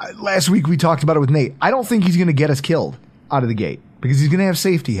 last week we talked about it with Nate. I don't think he's going to get us killed out of the gate because he's going to have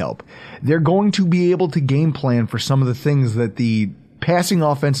safety help. They're going to be able to game plan for some of the things that the passing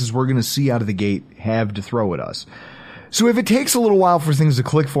offenses we're going to see out of the gate have to throw at us. So if it takes a little while for things to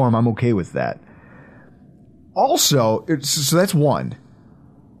click for him, I'm okay with that. Also, so that's one.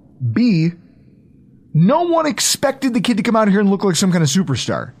 B, no one expected the kid to come out here and look like some kind of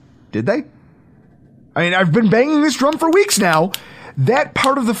superstar. Did they? I mean, I've been banging this drum for weeks now. That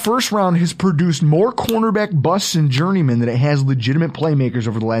part of the first round has produced more cornerback busts and journeymen than it has legitimate playmakers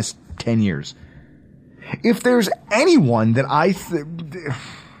over the last 10 years. If there's anyone that I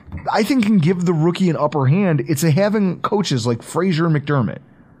think can give the rookie an upper hand, it's having coaches like Frazier and McDermott.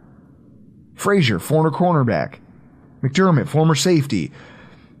 Frazier, former cornerback. McDermott, former safety.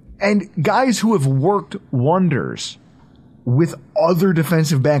 And guys who have worked wonders with other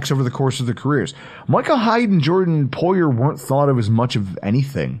defensive backs over the course of their careers. Micah Hyde and Jordan Poyer weren't thought of as much of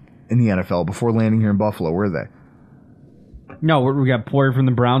anything in the NFL before landing here in Buffalo, were they? No, we got Poyer from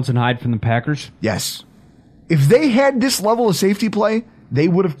the Browns and Hyde from the Packers. Yes. If they had this level of safety play, they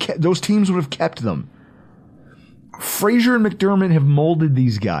would have those teams would have kept them. Frazier and McDermott have molded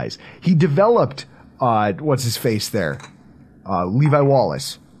these guys. He developed, what's his face there? Levi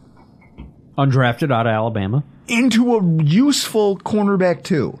Wallace. Undrafted out of Alabama. Into a useful cornerback,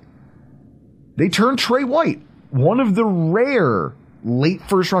 too. They turned Trey White, one of the rare late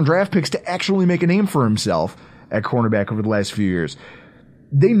first-round draft picks to actually make a name for himself at cornerback over the last few years.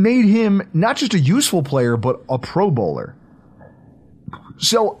 They made him not just a useful player, but a Pro Bowler.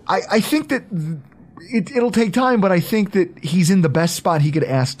 So I think that it'll take time, but I think that he's in the best spot he could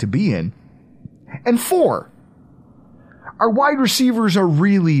ask to be in. And 4, our wide receivers are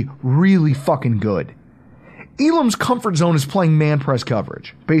really, really fucking good. Elam's comfort zone is playing man press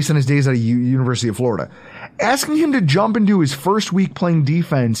coverage, based on his days at University of Florida. Asking him to jump into his first week playing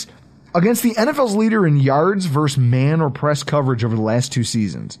defense against the NFL's leader in yards versus man or press coverage over the last 2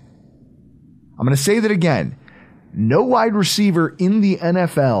 seasons. I'm going to say that again. No wide receiver in the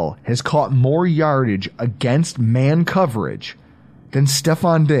NFL has caught more yardage against man coverage than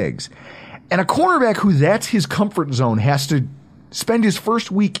Stephon Diggs. And a cornerback who that's his comfort zone has to spend his first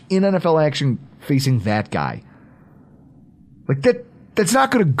week in NFL action facing that guy. Like that's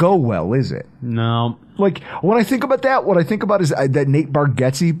not going to go well, is it? No. Like when I think about that, what I think about is that Nate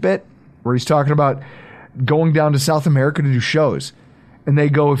Bargatze bit where he's talking about going down to South America to do shows. And they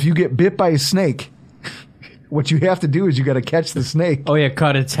go, if you get bit by a snake, what you have to do is you got to catch the snake. Oh, yeah,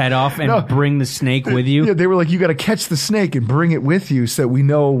 cut its head off and bring the snake with you? Yeah, they were like, you got to catch the snake and bring it with you so that we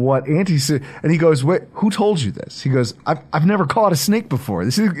know what Auntie said. And he goes, wait, who told you this? He goes, I've never caught a snake before.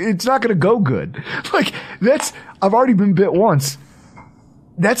 It's not going to go good. Like, I've already been bit once.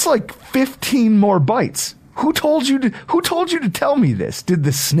 That's like 15 more bites. Who told you to tell me this? Did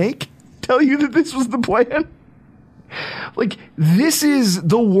the snake tell you that this was the plan? Like, this is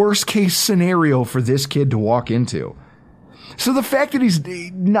the worst case scenario for this kid to walk into. So the fact that he's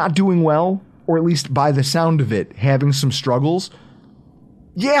not doing well, or at least by the sound of it, having some struggles,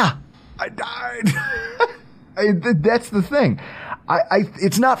 yeah, that's the thing.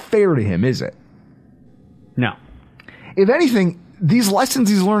 It's not fair to him, is it? No. If anything, these lessons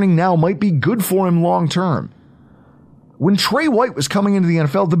he's learning now might be good for him long term. When Trey White was coming into the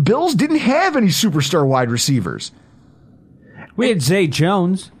NFL, the Bills didn't have any superstar wide receivers. We had Zay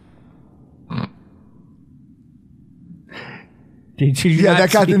Jones.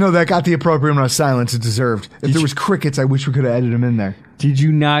 That got the appropriate amount of silence it deserved. If there was crickets, I wish we could have edited him in there. Did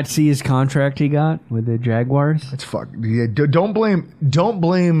you not see his contract he got with the Jaguars? That's Yeah, don't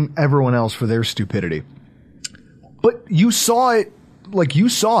blame everyone else for their stupidity. But you saw it.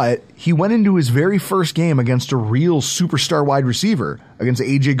 He went into his very first game against a real superstar wide receiver against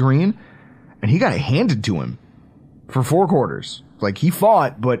AJ Green, and he got it handed to him for 4 quarters. Like, he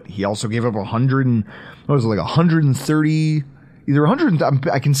fought, but he also gave up 130, either 100.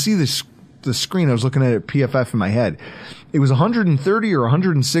 I can see the screen. I was looking at it PFF in my head. It was 130 or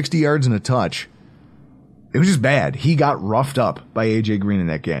 160 yards and a touch. It was just bad. He got roughed up by AJ Green in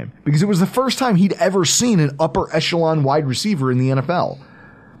that game because it was the first time he'd ever seen an upper echelon wide receiver in the NFL.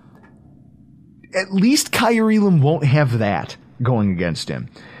 At least Kyer Elam won't have that going against him.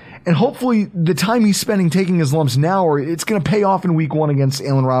 And hopefully the time he's spending taking his lumps now, it's going to pay off in week 1 against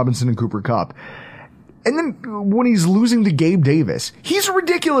Allen Robinson and Cooper Kupp. And then when he's losing to Gabe Davis, he's a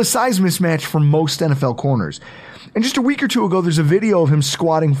ridiculous size mismatch for most NFL corners. And just a week or two ago, there's a video of him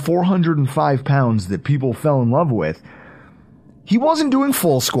squatting 405 pounds that people fell in love with. He wasn't doing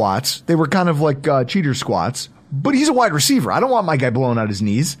full squats. They were kind of like cheater squats. But he's a wide receiver. I don't want my guy blowing out his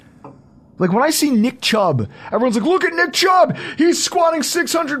knees. Like when I see Nick Chubb, everyone's like, look at Nick Chubb. He's squatting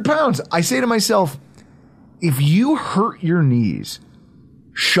 600 pounds. I say to myself, if you hurt your knees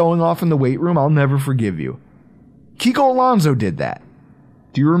showing off in the weight room, I'll never forgive you. Kiko Alonso did that.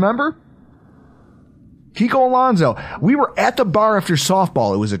 Do you remember? Kiko Alonso. We were at the bar after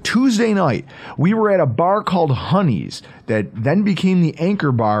softball. It was a Tuesday night. We were at a bar called Honey's that then became the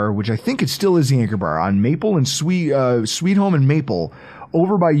Anchor Bar, which I think it still is the Anchor Bar, on Maple and Sweet Home and Maple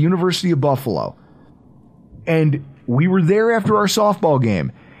over by University of Buffalo. And we were there after our softball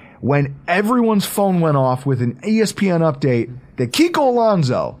game when everyone's phone went off with an ESPN update that Kiko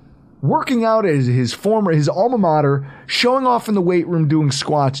Alonso, working out at his alma mater, showing off in the weight room doing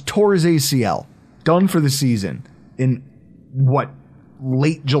squats, tore his ACL. Done for the season in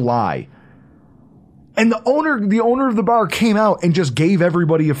late July. And the owner of the bar came out and just gave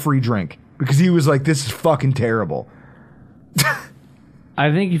everybody a free drink because he was like, this is fucking terrible.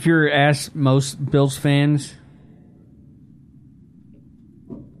 I think if you're asked most Bills fans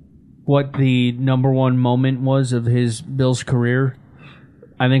what the number one moment was of his Bills career,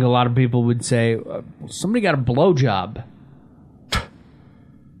 I think a lot of people would say somebody got a blowjob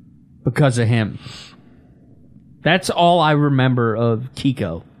because of him. That's all I remember of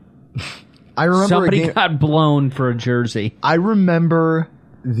Kiko. I remember somebody got blown for a jersey. I remember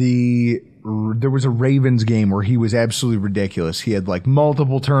there was a Ravens game where he was absolutely ridiculous. He had like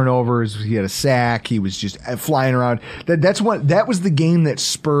multiple turnovers. He had a sack. He was just flying around. That was the game that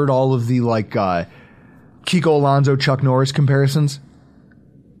spurred all of the like Kiko Alonso, Chuck Norris comparisons.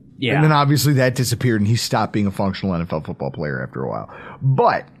 Yeah. And then obviously that disappeared and he stopped being a functional NFL football player after a while.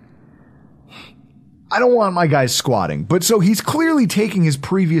 But I don't want my guys squatting. But so he's clearly taking his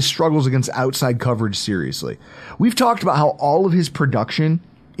previous struggles against outside coverage seriously. We've talked about how all of his production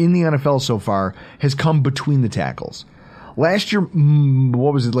in the NFL so far has come between the tackles. Last year,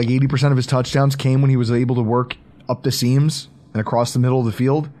 what was it, like 80% of his touchdowns came when he was able to work up the seams and across the middle of the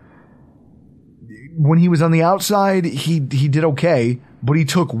field. When he was on the outside, he did okay, but he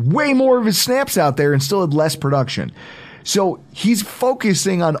took way more of his snaps out there and still had less production. So he's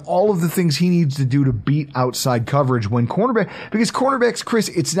focusing on all of the things he needs to do to beat outside coverage because cornerbacks, Chris,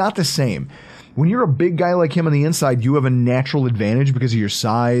 it's not the same. When you're a big guy like him on the inside, you have a natural advantage because of your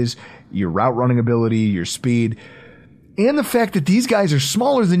size, your route running ability, your speed, and the fact that these guys are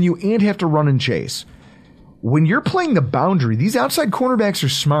smaller than you and have to run and chase. When you're playing the boundary, these outside cornerbacks are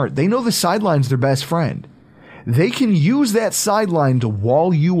smart. They know the sideline's their best friend. They can use that sideline to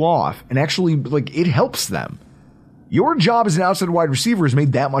wall you off and actually, it helps them. Your job as an outside wide receiver is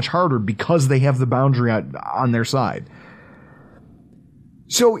made that much harder because they have the boundary on their side.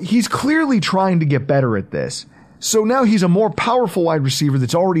 So he's clearly trying to get better at this. So now he's a more powerful wide receiver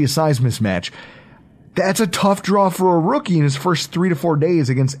that's already a size mismatch. That's a tough draw for a rookie in his first 3 to 4 days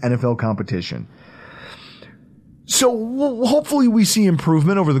against NFL competition. So hopefully we see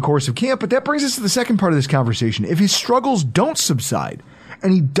improvement over the course of camp, but that brings us to the second part of this conversation. If his struggles don't subside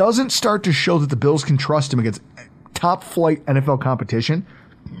and he doesn't start to show that the Bills can trust him against top flight NFL competition,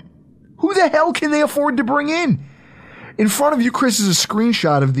 who the hell can they afford to bring in? In front of you, Chris, is a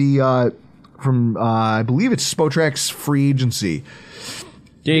screenshot of the from I believe it's Spotrack's free agency.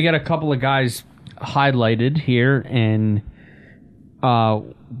 Yeah, you got a couple of guys highlighted here, and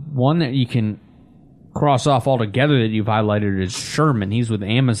one that you can cross off altogether that you've highlighted is Sherman. He's with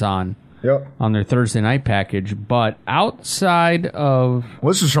Amazon on their Thursday night package. But outside of...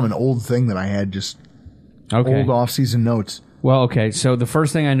 Well, this was from an old thing that I had, just old off-season notes. Well, okay, so the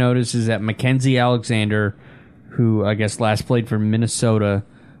first thing I noticed is that Mackenzie Alexander, who I guess last played for Minnesota,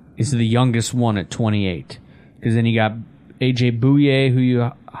 is the youngest one at 28. Because then you got A.J. Bouye, who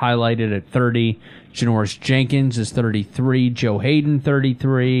you highlighted at 30. Janoris Jenkins is 33. Joe Hayden,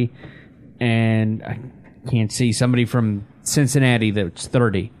 33. And I can't see somebody from Cincinnati that's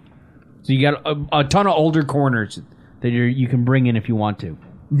 30. So you got a ton of older corners that you can bring in if you want to.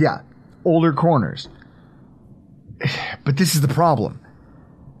 Yeah, older corners. But this is the problem.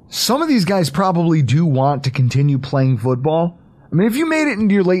 Some of these guys probably do want to continue playing football. I mean, if you made it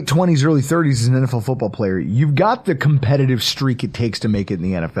into your late 20s, early 30s as an NFL football player, you've got the competitive streak it takes to make it in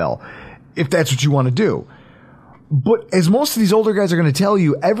the NFL, if that's what you want to do. But as most of these older guys are going to tell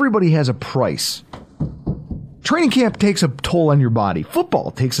you, everybody has a price. Training camp takes a toll on your body.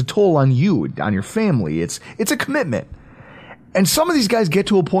 Football takes a toll on you, on your family. It's a commitment. And some of these guys get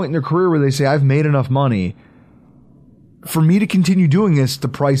to a point in their career where they say, I've made enough money. For me to continue doing this, the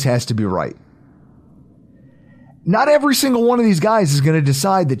price has to be right. Not every single one of these guys is going to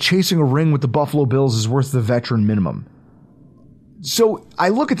decide that chasing a ring with the Buffalo Bills is worth the veteran minimum. So I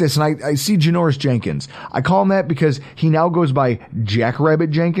look at this and I see Janoris Jenkins. I call him that because he now goes by Jackrabbit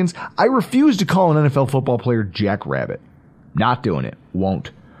Jenkins. I refuse to call an NFL football player Jackrabbit. Not doing it.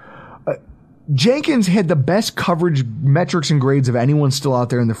 Won't. Jenkins had the best coverage metrics and grades of anyone still out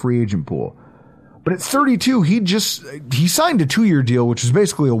there in the free agent pool. But at 32, he signed a 2-year deal, which was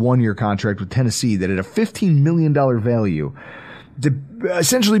basically a 1-year contract with Tennessee that had a $15 million value that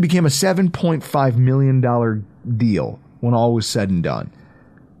essentially became a $7.5 million deal when all was said and done.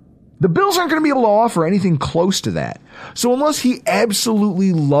 The Bills aren't going to be able to offer anything close to that. So unless he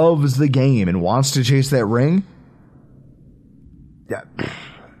absolutely loves the game and wants to chase that ring,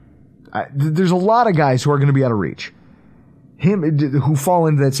 there's a lot of guys who are going to be out of reach. Who fall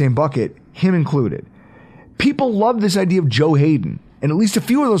into that same bucket, him included. People love this idea of Joe Hayden, and at least a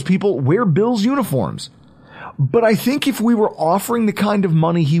few of those people wear Bills uniforms. But I think if we were offering the kind of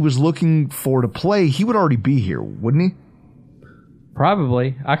money he was looking for to play, he would already be here, wouldn't he?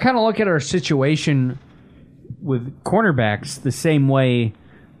 Probably. I kind of look at our situation with cornerbacks the same way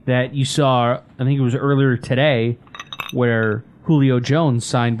that you saw, I think it was earlier today, where Julio Jones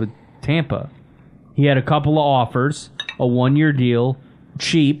signed with Tampa. He had a couple of offers, a 1-year deal,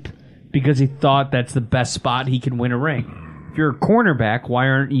 cheap, because he thought that's the best spot he can win a ring. If you're a cornerback, why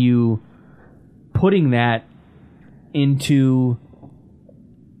aren't you putting that into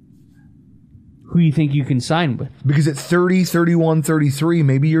who you think you can sign with? Because at 30, 31, 33,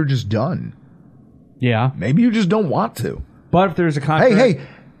 maybe you're just done. Yeah. Maybe you just don't want to. But if there's a contract... Hey,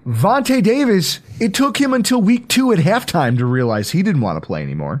 Vontae Davis, it took him until week 2 at halftime to realize he didn't want to play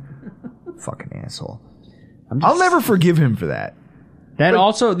anymore. Fucking asshole. I'll never forgive him for that. That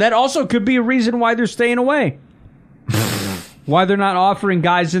also could be a reason why they're staying away. Why they're not offering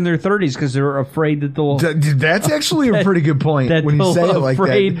guys in their 30s, because they're afraid that they'll... That's actually a pretty good point when you say it like that.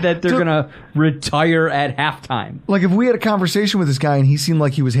 Afraid that they're going to retire at halftime. Like, if we had a conversation with this guy and he seemed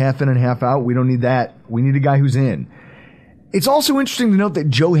like he was half in and half out, we don't need that. We need a guy who's in. It's also interesting to note that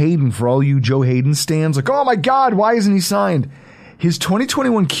Joe Hayden, for all you Joe Hayden stands, like, oh my God, why isn't he signed? His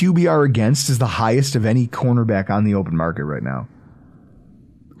 2021 QBR against is the highest of any cornerback on the open market right now.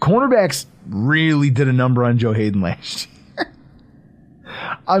 Cornerbacks really did a number on Joe Hayden last year.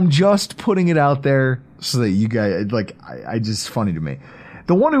 I'm just putting it out there so that you guys, just funny to me.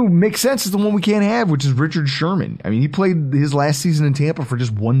 The one who makes sense is the one we can't have, which is Richard Sherman. I mean, he played his last season in Tampa for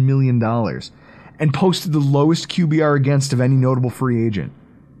just $1 million and posted the lowest QBR against of any notable free agent.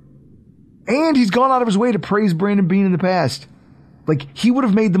 And he's gone out of his way to praise Brandon Beane in the past. Like, he would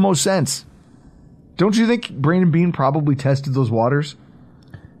have made the most sense. Don't you think Brandon Beane probably tested those waters?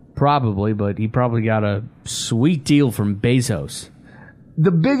 Probably, but he probably got a sweet deal from Bezos.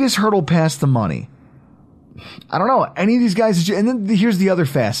 The biggest hurdle past the money. I don't know. Any of these guys... And then here's the other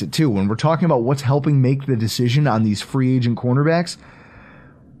facet, too. When we're talking about what's helping make the decision on these free agent cornerbacks,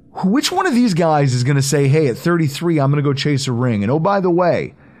 which one of these guys is going to say, hey, at 33, I'm going to go chase a ring. And oh, by the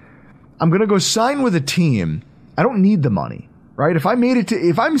way, I'm going to go sign with a team. I don't need the money. Right? If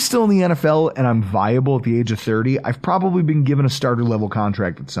I'm still in the NFL and I'm viable at the age of 30, I've probably been given a starter level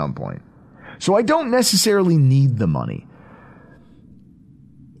contract at some point. So I don't necessarily need the money.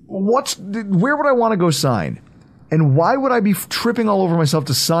 Where would I want to go sign? And why would I be tripping all over myself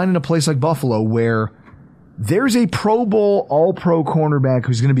to sign in a place like Buffalo where there's a Pro Bowl all-pro cornerback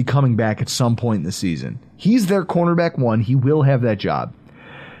who's going to be coming back at some point in the season? He's their cornerback 1. He will have that job.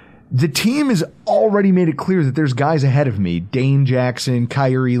 The team has already made it clear that there's guys ahead of me, Dane Jackson,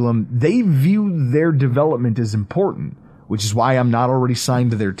 Kyer Elam. They view their development as important, which is why I'm not already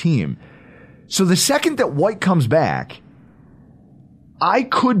signed to their team. So the second that White comes back, I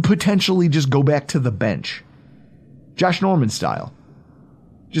could potentially just go back to the bench. Josh Norman style.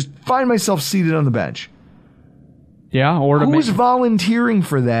 Just find myself seated on the bench. Yeah, or who's volunteering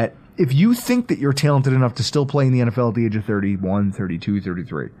for that? If you think that you're talented enough to still play in the NFL at the age of 31, 32,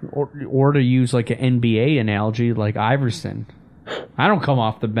 33. Or to use like an NBA analogy like Iverson. I don't come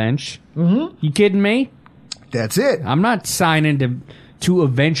off the bench. Mm-hmm. You kidding me? That's it. I'm not signing to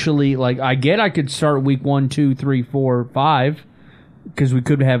eventually, I could start week 1, 2, 3, 4, 5 because we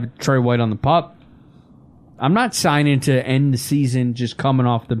could have Trey White on the pup. I'm not signing to end the season just coming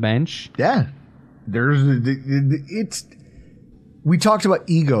off the bench. Yeah. We talked about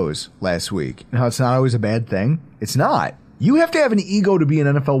egos last week and how it's not always a bad thing. It's not. You have to have an ego to be an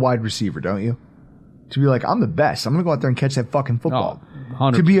NFL wide receiver, don't you? To be like, I'm the best. I'm going to go out there and catch that fucking football. Oh,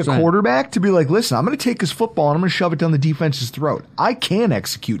 100%. To be a quarterback, to be like, listen, I'm going to take this football and I'm going to shove it down the defense's throat. I can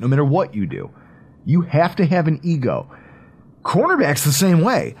execute no matter what you do. You have to have an ego. Cornerback's the same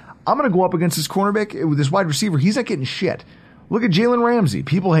way. I'm going to go up against this cornerback with this wide receiver. He's not getting shit. Look at Jalen Ramsey.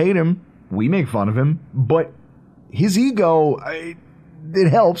 People hate him. We make fun of him. But his ego, it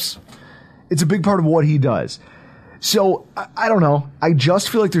helps. It's a big part of what he does. So, I don't know. I just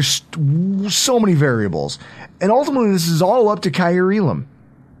feel like there's so many variables. And ultimately, this is all up to Kaiir Elam.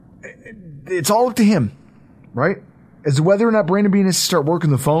 It's all up to him, right? As to whether or not Brandon Beane has to start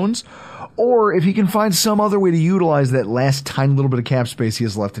working the phones, or if he can find some other way to utilize that last tiny little bit of cap space he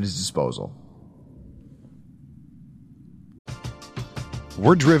has left at his disposal.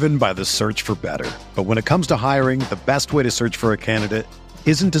 We're driven by the search for better. But when it comes to hiring, the best way to search for a candidate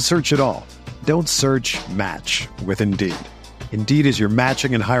isn't to search at all. Don't search, match with Indeed. Indeed is your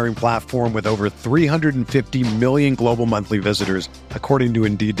matching and hiring platform with over 350 million global monthly visitors, according to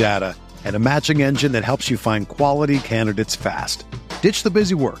Indeed data, and a matching engine that helps you find quality candidates fast. Ditch the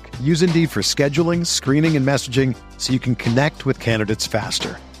busy work. Use Indeed for scheduling, screening, and messaging so you can connect with candidates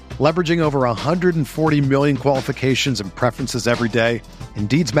faster. Leveraging over 140 million qualifications and preferences every day,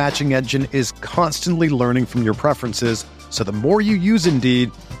 Indeed's matching engine is constantly learning from your preferences, so the more you use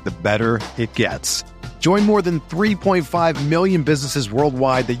Indeed, the better it gets. Join more than 3.5 million businesses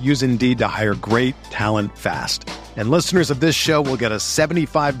worldwide that use Indeed to hire great talent fast. And listeners of this show will get a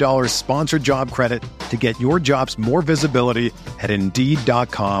 $75 sponsored job credit to get your jobs more visibility at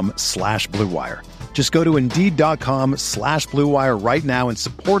Indeed.com/Blue Wire. Just go to Indeed.com/Blue Wire right now and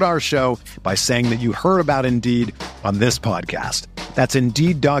support our show by saying that you heard about Indeed on this podcast. That's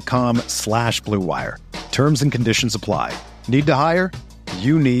Indeed.com/Blue Wire. Terms and conditions apply. Need to hire?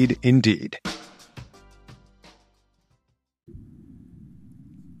 You need Indeed.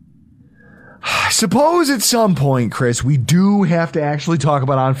 Suppose at some point, Chris, we do have to actually talk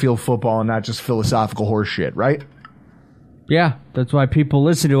about on-field football and not just philosophical horse shit, right? Yeah, that's why people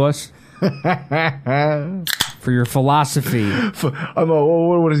listen to us. For your philosophy.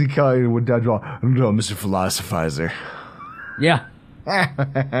 What does he call you with dodgeball? No, Mr. Philosophizer. Yeah.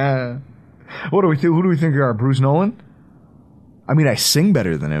 Who do we think you are, Bruce Nolan? I mean, I sing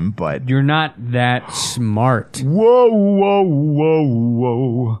better than him, but... You're not that smart. Whoa.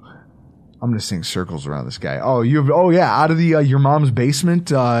 I'm going to sing circles around this guy. Out of the Your Mom's Basement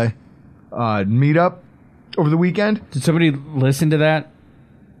meetup over the weekend. Did somebody listen to that?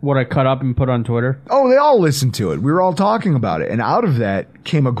 What I cut up and put on Twitter? Oh, they all listened to it. We were all talking about it. And out of that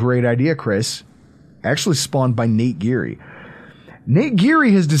came a great idea, Chris. Actually spawned by Nate Geary. Nate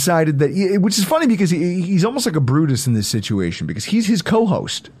Geary has decided that, which is funny because he's almost like a Brutus in this situation because he's his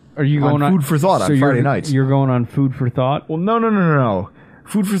co-host. Are you going on Food for Thought on Friday nights? You're going on Food for Thought? Well, no.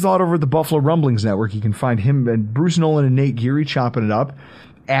 Food for Thought over at the Buffalo Rumblings Network. You can find him and Bruce Nolan and Nate Geary chopping it up,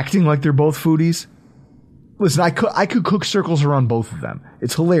 acting like they're both foodies. Listen, I could cook circles around both of them.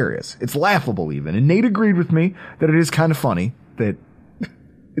 It's hilarious. It's laughable even. And Nate agreed with me that it is kind of funny, that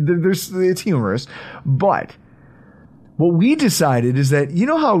it's humorous. But what we decided is that, you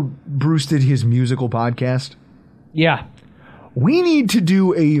know how Bruce did his musical podcast? Yeah. We need to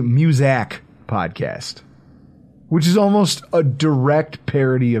do a Muzak podcast, which is almost a direct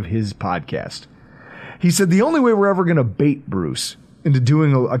parody of his podcast. He said the only way we're ever going to bait Bruce into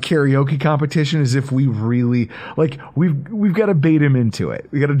doing a karaoke competition is if we really, we've got to bait him into it.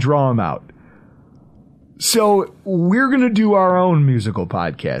 We got to draw him out. So we're going to do our own musical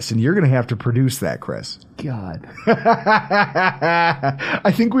podcast, and you're going to have to produce that, Chris. God.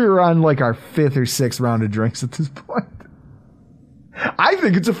 I think we were on our 5th or 6th round of drinks at this point. I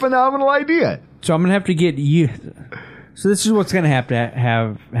think it's a phenomenal idea. So I'm going to have to get you. So this is what's going to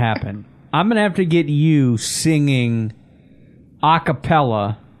have happen. I'm going to have to get you singing a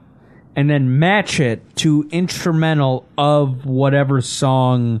cappella and then match it to instrumental of whatever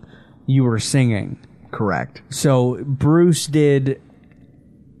song you were singing. Correct. So Bruce did,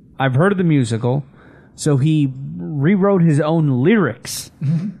 I've heard of the musical, so he rewrote his own lyrics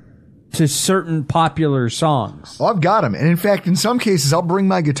to certain popular songs. Well, I've got them. And in fact, in some cases, I'll bring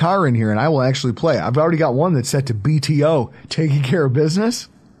my guitar in here and I will actually play. I've already got one that's set to BTO, Taking Care of Business.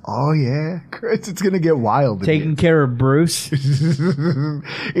 Oh, yeah. Chris, it's going to get wild. Taking care of Bruce.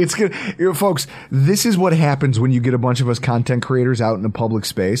 It's going to, folks, this is what happens when you get a bunch of us content creators out in a public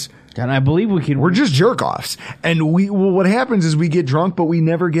space. And I believe we can. We're just jerk offs. And what happens is we get drunk, but we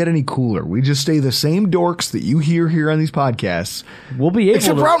never get any cooler. We just stay the same dorks that you hear here on these podcasts. We'll be able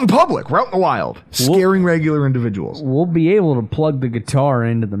Except we're out in public. We're out in the wild. Scaring regular individuals. We'll be able to plug the guitar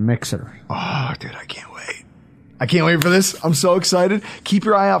into the mixer. Oh, dude, I can't wait. I can't wait for this. I'm so excited. Keep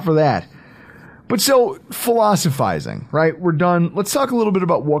your eye out for that. But so, philosophizing, right? We're done. Let's talk a little bit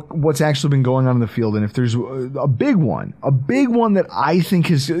about what's actually been going on in the field, and if there's a big one that I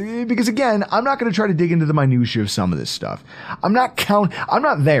think is, because again, I'm not going to try to dig into the minutiae of some of this stuff. I'm not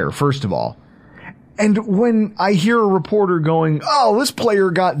there, first of all. And when I hear a reporter going, oh, this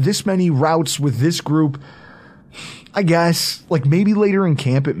player got this many routes with this group, I guess, like maybe later in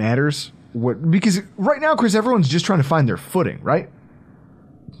camp it matters. Because right now, Chris, everyone's just trying to find their footing, right?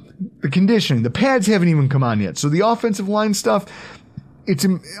 The conditioning, the pads haven't even come on yet. So the offensive line stuff,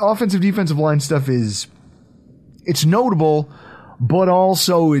 offensive defensive line stuff it's notable, but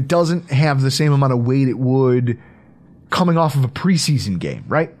also it doesn't have the same amount of weight it would coming off of a preseason game,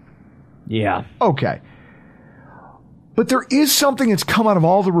 right? Yeah. Okay. But there is something that's come out of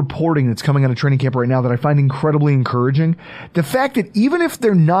all the reporting that's coming out of training camp right now that I find incredibly encouraging. The fact that even if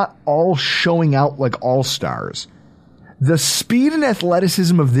they're not all showing out like all-stars, the speed and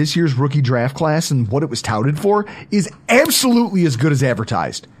athleticism of this year's rookie draft class and what it was touted for is absolutely as good as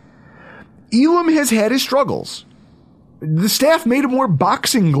advertised. Elam has had his struggles. The staff made him wear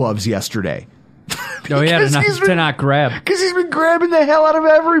boxing gloves yesterday. Oh, yeah, to not grab. Because he's been grabbing the hell out of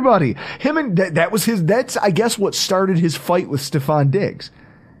everybody. That's, I guess, what started his fight with Stephon Diggs.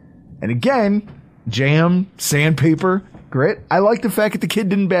 And again, jam, sandpaper, grit. I like the fact that the kid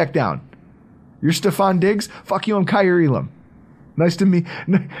didn't back down. You're Stephon Diggs? Fuck you, I'm Kyer Elam. Nice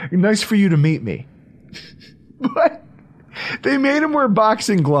for you to meet me. But they made him wear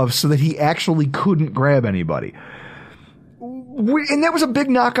boxing gloves so that he actually couldn't grab anybody. And that was a big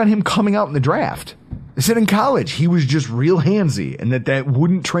knock on him coming out in the draft. They said in college he was just real handsy and that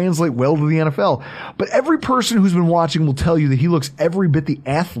wouldn't translate well to the NFL. But every person who's been watching will tell you that he looks every bit the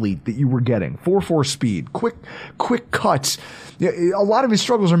athlete that you were getting. 4.4 speed, quick cuts. A lot of his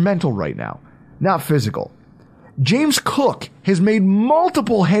struggles are mental right now, not physical. James Cook has made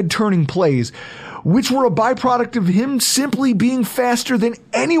multiple head-turning plays, which were a byproduct of him simply being faster than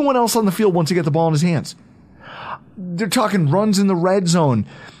anyone else on the field once he got the ball in his hands. They're talking runs in the red zone,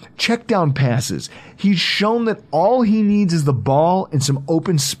 check down passes. He's shown that all he needs is the ball and some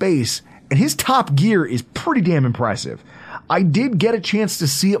open space, and his top gear is pretty damn impressive. I did get a chance to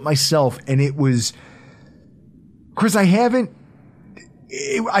see it myself, and it was, Chris, I had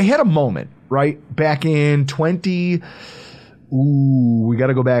a moment, right? Back in we got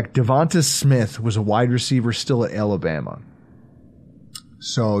to go back. Devonta Smith was a wide receiver still at Alabama.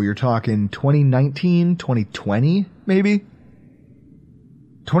 So you're talking 2019, 2020, maybe?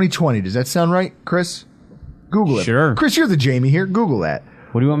 2020. Does that sound right, Chris? Google it. Sure. Chris, you're the Jamie here. Google that.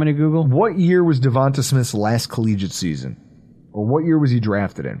 What do you want me to Google? What year was Devonta Smith's last collegiate season? Or what year was he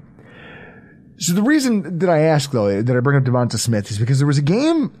drafted in? So the reason that I ask, though, that I bring up Devonta Smith is because there was a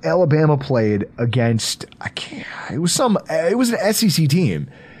game Alabama played against, it was an SEC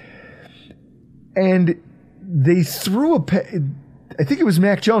team. And they threw I think it was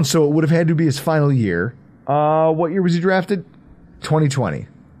Mac Jones, so it would have had to be his final year. What year was he drafted? 2020.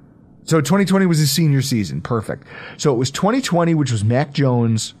 So 2020 was his senior season. Perfect. So it was 2020, which was Mac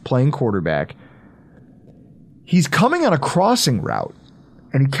Jones playing quarterback. He's coming on a crossing route,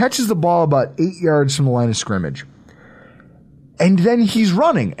 and he catches the ball about 8 yards from the line of scrimmage. And then he's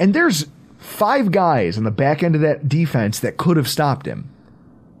running, and there's 5 guys on the back end of that defense that could have stopped him.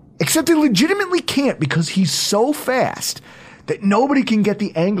 Except they legitimately can't because he's so fast that nobody can get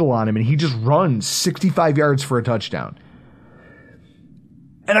the angle on him, and he just runs 65 yards for a touchdown.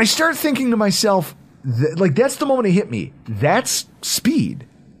 And I start thinking to myself, that's the moment it hit me. That's speed.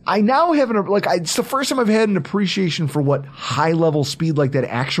 I now have it's the first time I've had an appreciation for what high-level speed like that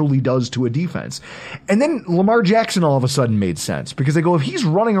actually does to a defense. And then Lamar Jackson all of a sudden made sense, because I go, if he's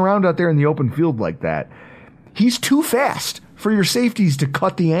running around out there in the open field like that, he's too fast for your safeties to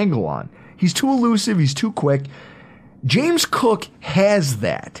cut the angle on. He's too elusive. He's too quick. James Cook has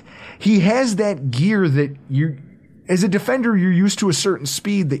that. He has that gear that as a defender, you're used to a certain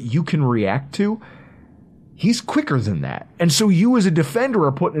speed that you can react to. He's quicker than that. And so you as a defender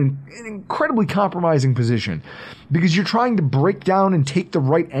are put in an incredibly compromising position because you're trying to break down and take the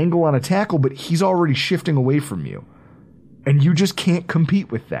right angle on a tackle, but he's already shifting away from you. And you just can't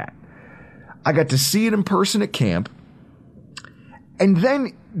compete with that. I got to see it in person at camp. And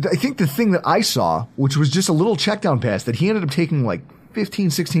then I think the thing that I saw, which was just a little check down pass that he ended up taking like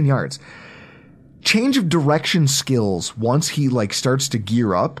 15, 16 yards. Change of direction skills once he starts to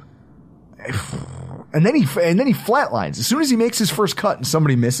gear up. And then he flatlines. As soon as he makes his first cut and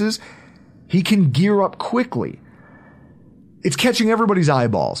somebody misses, he can gear up quickly. It's catching everybody's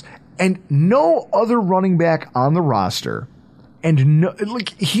eyeballs. And no other running back on the roster, and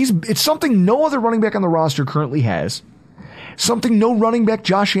it's something no other running back on the roster currently has. Something no running back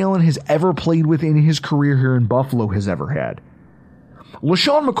Josh Allen has ever played with in his career here in Buffalo has ever had.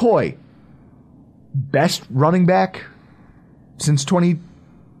 LaShawn McCoy, best running back since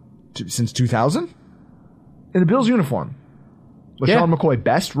 2000 in the Bills uniform. LaShawn McCoy,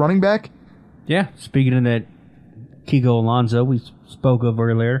 best running back. Yeah, speaking of that Kiko Alonso we spoke of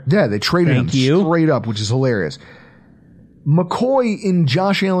earlier. Yeah, they traded him straight up, which is hilarious. McCoy in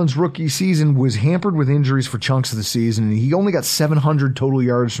Josh Allen's rookie season was hampered with injuries for chunks of the season, and he only got 700 total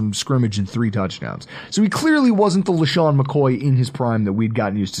yards from scrimmage and 3 touchdowns. So he clearly wasn't the LaShawn McCoy in his prime that we'd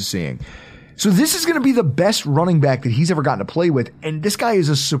gotten used to seeing. So this is going to be the best running back that he's ever gotten to play with, and this guy is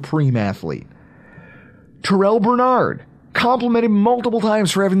a supreme athlete. Terrell Bernard, complimented multiple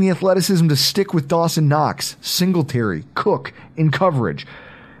times for having the athleticism to stick with Dawson Knox, Singletary, Cook in coverage,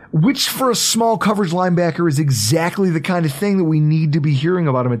 which for a small coverage linebacker is exactly the kind of thing that we need to be hearing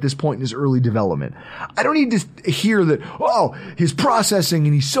about him at this point in his early development. I don't need to hear that, oh, his processing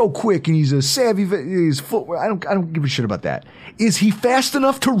and he's so quick and he's a savvy, his footwork. I don't give a shit about that. Is he fast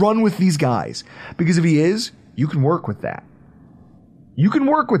enough to run with these guys? Because if he is, you can work with that. You can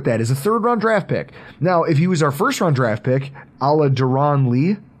work with that as a 3rd-round draft pick. Now, if he was our 1st-round draft pick, a la Deron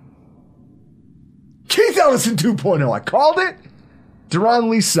Lee, Keith Ellison 2.0, I called it. Deron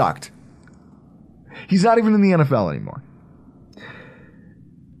Lee sucked. He's not even in the NFL anymore.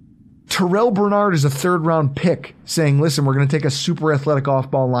 Terrell Bernard is a 3rd-round pick saying, listen, we're going to take a super athletic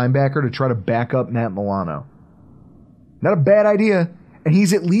off-ball linebacker to try to back up Matt Milano. Not a bad idea. And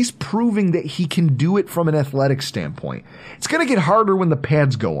he's at least proving that he can do it from an athletic standpoint. It's going to get harder when the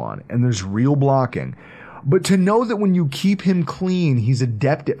pads go on and there's real blocking. But to know that when you keep him clean, he's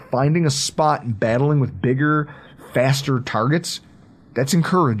adept at finding a spot and battling with bigger, faster targets, that's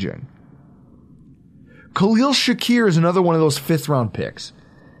encouraging. Khalil Shakir is another one of those 5th-round picks.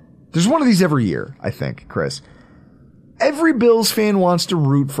 There's one of these every year, I think, Chris. Every Bills fan wants to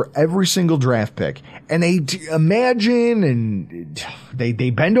root for every single draft pick, and they imagine and they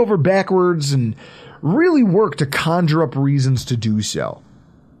bend over backwards and really work to conjure up reasons to do so.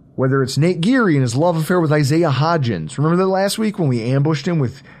 Whether it's Nate Geary and his love affair with Isaiah Hodgins. Remember that last week when we ambushed him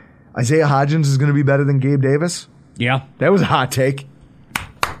with Isaiah Hodgins is going to be better than Gabe Davis? Yeah. That was a hot take.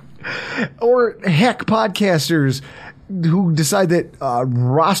 Or heck, podcasters who decide that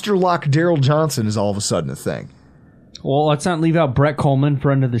roster lock Daryl Johnson is all of a sudden a thing. Well, let's not leave out Brett Coleman,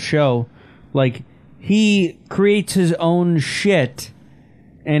 friend of the show. Like, he creates his own shit,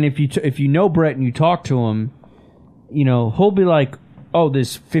 and if you know Brett and you talk to him, you know, he'll be like, oh,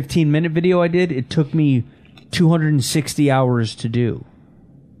 this 15-minute video I did, it took me 260 hours to do.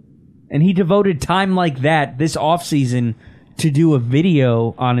 And he devoted time like that this offseason to do a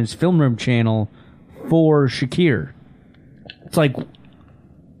video on his Film Room channel for Shakir. It's like,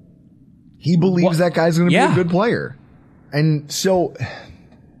 he believes that guy's going to be a good player. And so,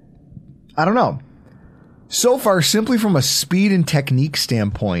 I don't know. So far, simply from a speed and technique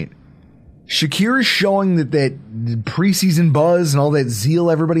standpoint, Shakir is showing that preseason buzz and all that zeal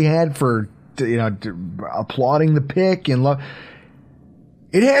everybody had for, applauding the pick and love.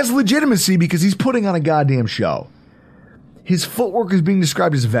 It has legitimacy because he's putting on a goddamn show. His footwork is being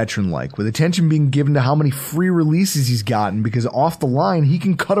described as veteran-like, with attention being given to how many free releases he's gotten because off the line, he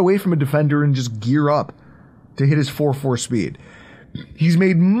can cut away from a defender and just gear up to hit his 4.4 speed. He's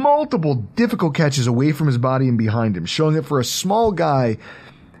made multiple difficult catches away from his body and behind him, showing that for a small guy,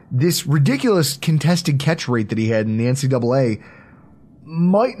 this ridiculous contested catch rate that he had in the NCAA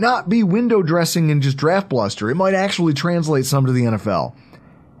might not be window dressing and just draft bluster. It might actually translate some to the NFL.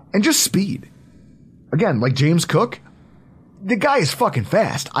 And just speed. Again, like James Cook, the guy is fucking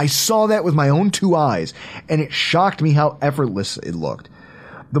fast. I saw that with my own 2 eyes, and it shocked me how effortless it looked.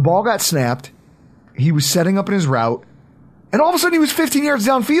 The ball got snapped. He was setting up in his route, and all of a sudden he was 15 yards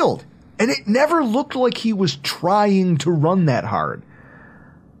downfield. And it never looked like he was trying to run that hard.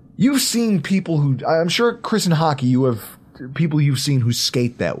 You've seen people who, I'm sure, Chris, in hockey, you have people you've seen who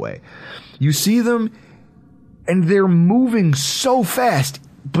skate that way. You see them, and they're moving so fast,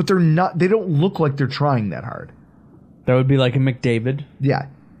 but they don't look like they're trying that hard. That would be like a McDavid. Yeah.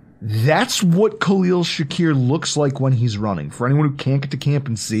 That's what Khalil Shakir looks like when he's running. For anyone who can't get to camp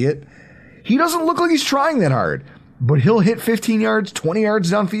and see it, he doesn't look like he's trying that hard, but he'll hit 15 yards, 20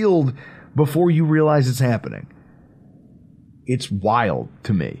 yards downfield before you realize it's happening. It's wild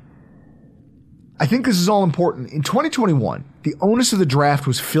to me. I think this is all important. In 2021, the onus of the draft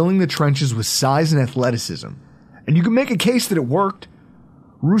was filling the trenches with size and athleticism. And you can make a case that it worked.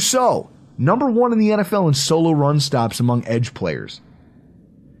 Rousseau, number 1 in the NFL in solo run stops among edge players.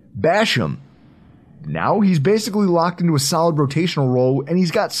 Basham, now he's basically locked into a solid rotational role, and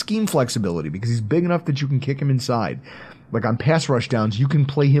he's got scheme flexibility because he's big enough that you can kick him inside. Like on pass rush downs, you can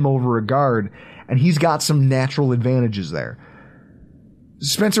play him over a guard, and he's got some natural advantages there.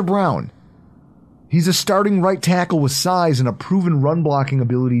 Spencer Brown. He's a starting right tackle with size and a proven run blocking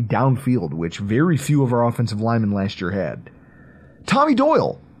ability downfield, which very few of our offensive linemen last year had. Tommy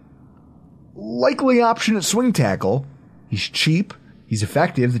Doyle. Likely option at swing tackle. He's cheap. He's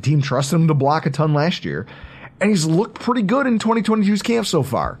effective. The team trusted him to block a ton last year. And he's looked pretty good in 2022's camp so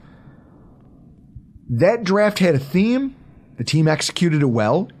far. That draft had a theme. The team executed it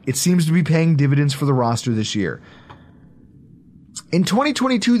well. It seems to be paying dividends for the roster this year. In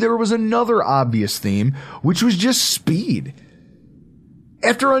 2022, there was another obvious theme, which was just speed.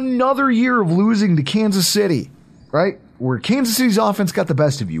 After another year of losing to Kansas City, right, where Kansas City's offense got the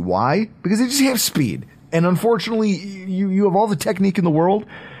best of you. Why? Because they just have speed. And unfortunately, you have all the technique in the world.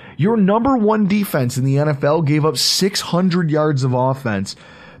 Your number one defense in the NFL gave up 600 yards of offense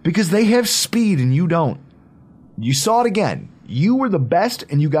because they have speed and you don't. You saw it again. You were the best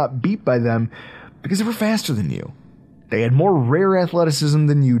and you got beat by them because they were faster than you. They had more rare athleticism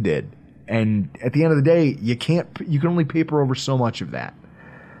than you did. And at the end of the day, you can only paper over so much of that.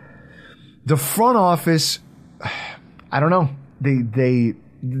 The front office, I don't know. The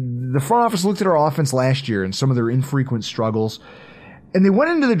front office looked at our offense last year and some of their infrequent struggles, and they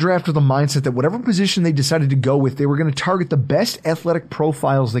went into the draft with a mindset that whatever position they decided to go with, they were going to target the best athletic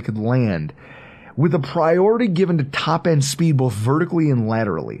profiles they could land, with a priority given to top-end speed both vertically and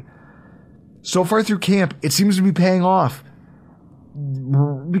laterally. So far through camp, it seems to be paying off.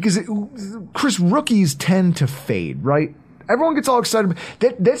 Because Chris, rookies tend to fade, right? Everyone gets all excited.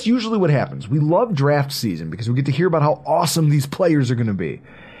 That's usually what happens. We love draft season because we get to hear about how awesome these players are going to be.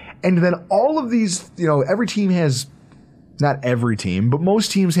 And then all of these, every team has, not every team, but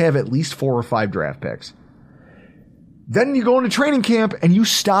most teams have at least 4 or 5 draft picks. Then you go into training camp and you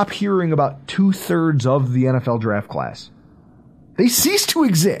stop hearing about 2/3 of the NFL draft class. They cease to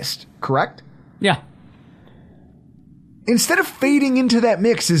exist, correct? Yeah. Instead of fading into that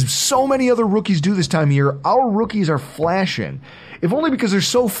mix, as so many other rookies do this time of year, our rookies are flashing. If only because they're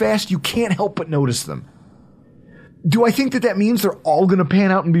so fast you can't help but notice them. Do I think that means they're all going to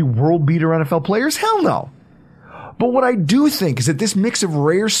pan out and be world beater NFL players? Hell no. But what I do think is that this mix of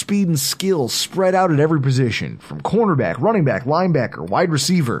rare speed and skill spread out at every position, from cornerback, running back, linebacker, wide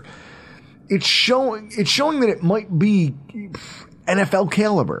receiver, it's showing that it might be NFL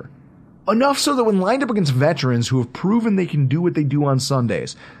caliber. Enough so that when lined up against veterans who have proven they can do what they do on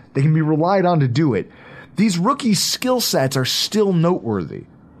Sundays, they can be relied on to do it, these rookie skill sets are still noteworthy.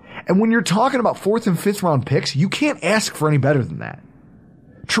 And when you're talking about 4th and 5th round picks, you can't ask for any better than that.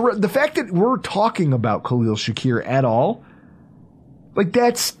 The fact that we're talking about Khalil Shakir at all, like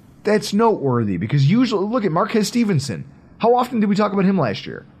that's noteworthy because usually, look at Marquez Stevenson. How often did we talk about him last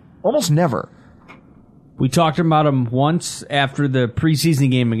year? Almost never. We talked about him once after the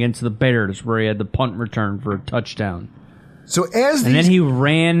preseason game against the Bears where he had the punt return for a touchdown. And then he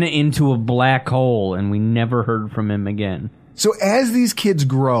ran into a black hole and we never heard from him again. So as these kids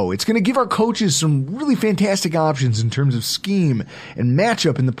grow, it's going to give our coaches some really fantastic options in terms of scheme and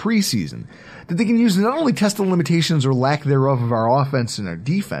matchup in the preseason that they can use to not only test the limitations or lack thereof of our offense and our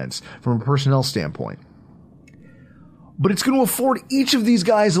defense from a personnel standpoint, but it's going to afford each of these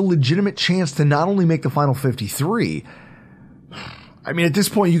guys a legitimate chance to not only make the final 53. I mean, at this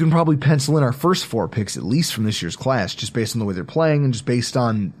point, you can probably pencil in our first 4 picks at least from this year's class, just based on the way they're playing and just based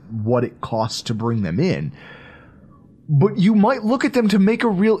on what it costs to bring them in. But you might look at them to make a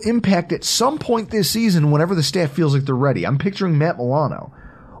real impact at some point this season whenever the staff feels like they're ready. I'm picturing Matt Milano.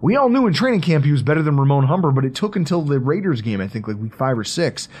 We all knew in training camp he was better than Ramon Humber, but it took until the Raiders game, I think like week 5 or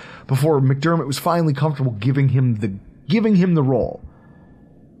 6, before McDermott was finally comfortable giving him the role.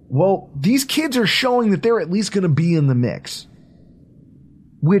 Well, these kids are showing that they're at least going to be in the mix.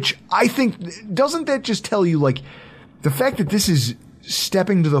 Which I think, doesn't that just tell you, like, the fact that this is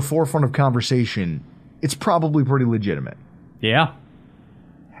stepping to the forefront of conversation, it's probably pretty legitimate. Yeah.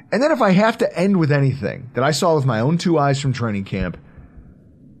 And then if I have to end with anything that I saw with my own 2 eyes from training camp,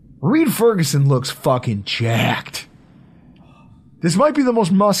 Reed Ferguson looks fucking jacked. This might be the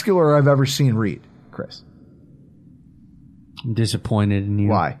most muscular I've ever seen Reed, Chris. I'm disappointed in you.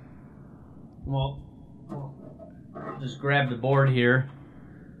 Why? Well, I'll just grab the board here.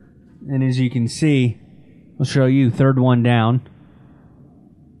 And as you can see, I'll show you 3rd one down.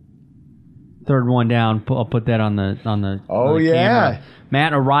 3rd one down. I'll put that on the Oh, on the yeah. camera.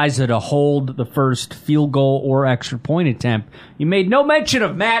 Matt Ariza to hold the first field goal or extra point attempt. You made no mention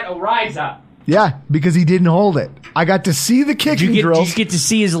of Matt Ariza. Yeah, because he didn't hold it. I got to see the kicking drills. Did you get to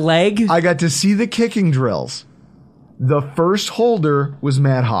see his leg? I got to see the kicking drills. The first holder was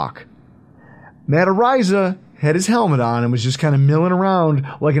Matt Hawk. Matt Ariza had his helmet on and was just kind of milling around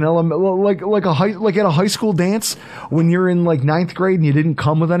like at a high school dance when you're in like 9th grade and you didn't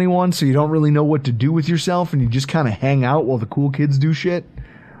come with anyone, so you don't really know what to do with yourself and you just kind of hang out while the cool kids do shit.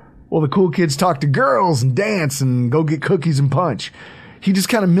 Well, the cool kids talk to girls and dance and go get cookies and punch. He just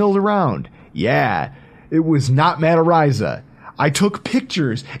kind of milled around. Yeah, it was not Matt Ariza. I took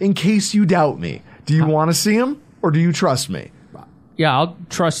pictures in case you doubt me. Do you want to see him or do you trust me? Yeah, I'll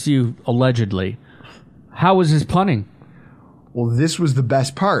trust you allegedly. How was his punting? Well, this was the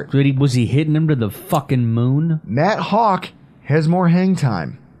best part. Was he hitting him to the fucking moon? Matt Hawk has more hang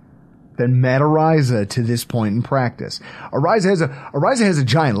time than Matt Ariza to this point in practice. Ariza has a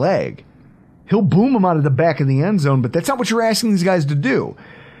giant leg. He'll boom him out of the back of the end zone, but that's not what you're asking these guys to do.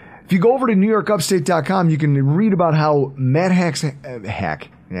 If you go over to NewYorkUpstate.com, you can read about how Matt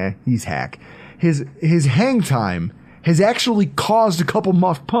he's hack. His hang time has actually caused a couple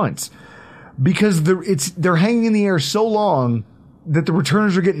muffed punts. Because they're hanging in the air so long that the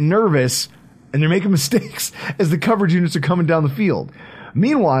returners are getting nervous and they're making mistakes as the coverage units are coming down the field.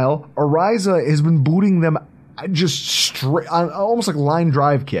 Meanwhile, Ariza has been booting them just straight, almost like line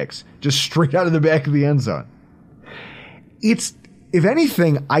drive kicks, just straight out of the back of the end zone. If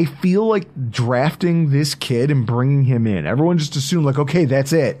anything, I feel like drafting this kid and bringing him in. Everyone just assumed like, okay,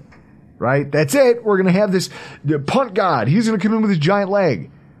 that's it, right? That's it. We're going to have this punt god. He's going to come in with his giant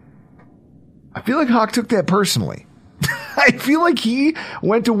leg. I feel like Hawk took that personally. I feel like he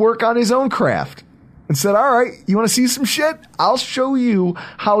went to work on his own craft and said, all right, you want to see some shit? I'll show you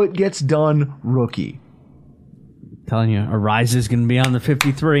how it gets done, rookie. I'm telling you, Ariza's going to be on the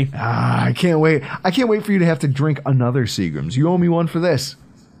 53. I can't wait. I can't wait for you to have to drink another Seagram's. You owe me one for this.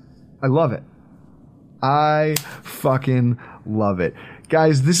 I love it. I fucking love it.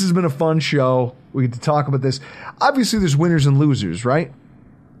 Guys, this has been a fun show. We get to talk about this. Obviously, there's winners and losers, right?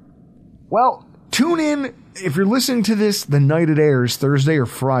 Well, tune in, if you're listening to this the night it airs, Thursday or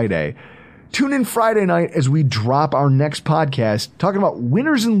Friday, tune in Friday night as we drop our next podcast talking about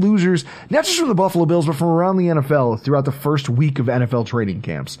winners and losers, not just from the Buffalo Bills, but from around the NFL throughout the first week of NFL training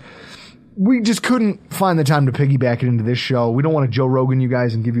camps. We just couldn't find the time to piggyback it into this show. We don't want to Joe Rogan you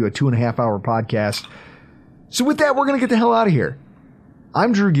guys and give you a 2.5-hour podcast. So with that, we're going to get the hell out of here.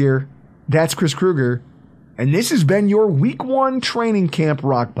 I'm Drew Gear. That's Chris Kruger. And this has been your Week 1 Training Camp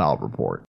Rockpile Report.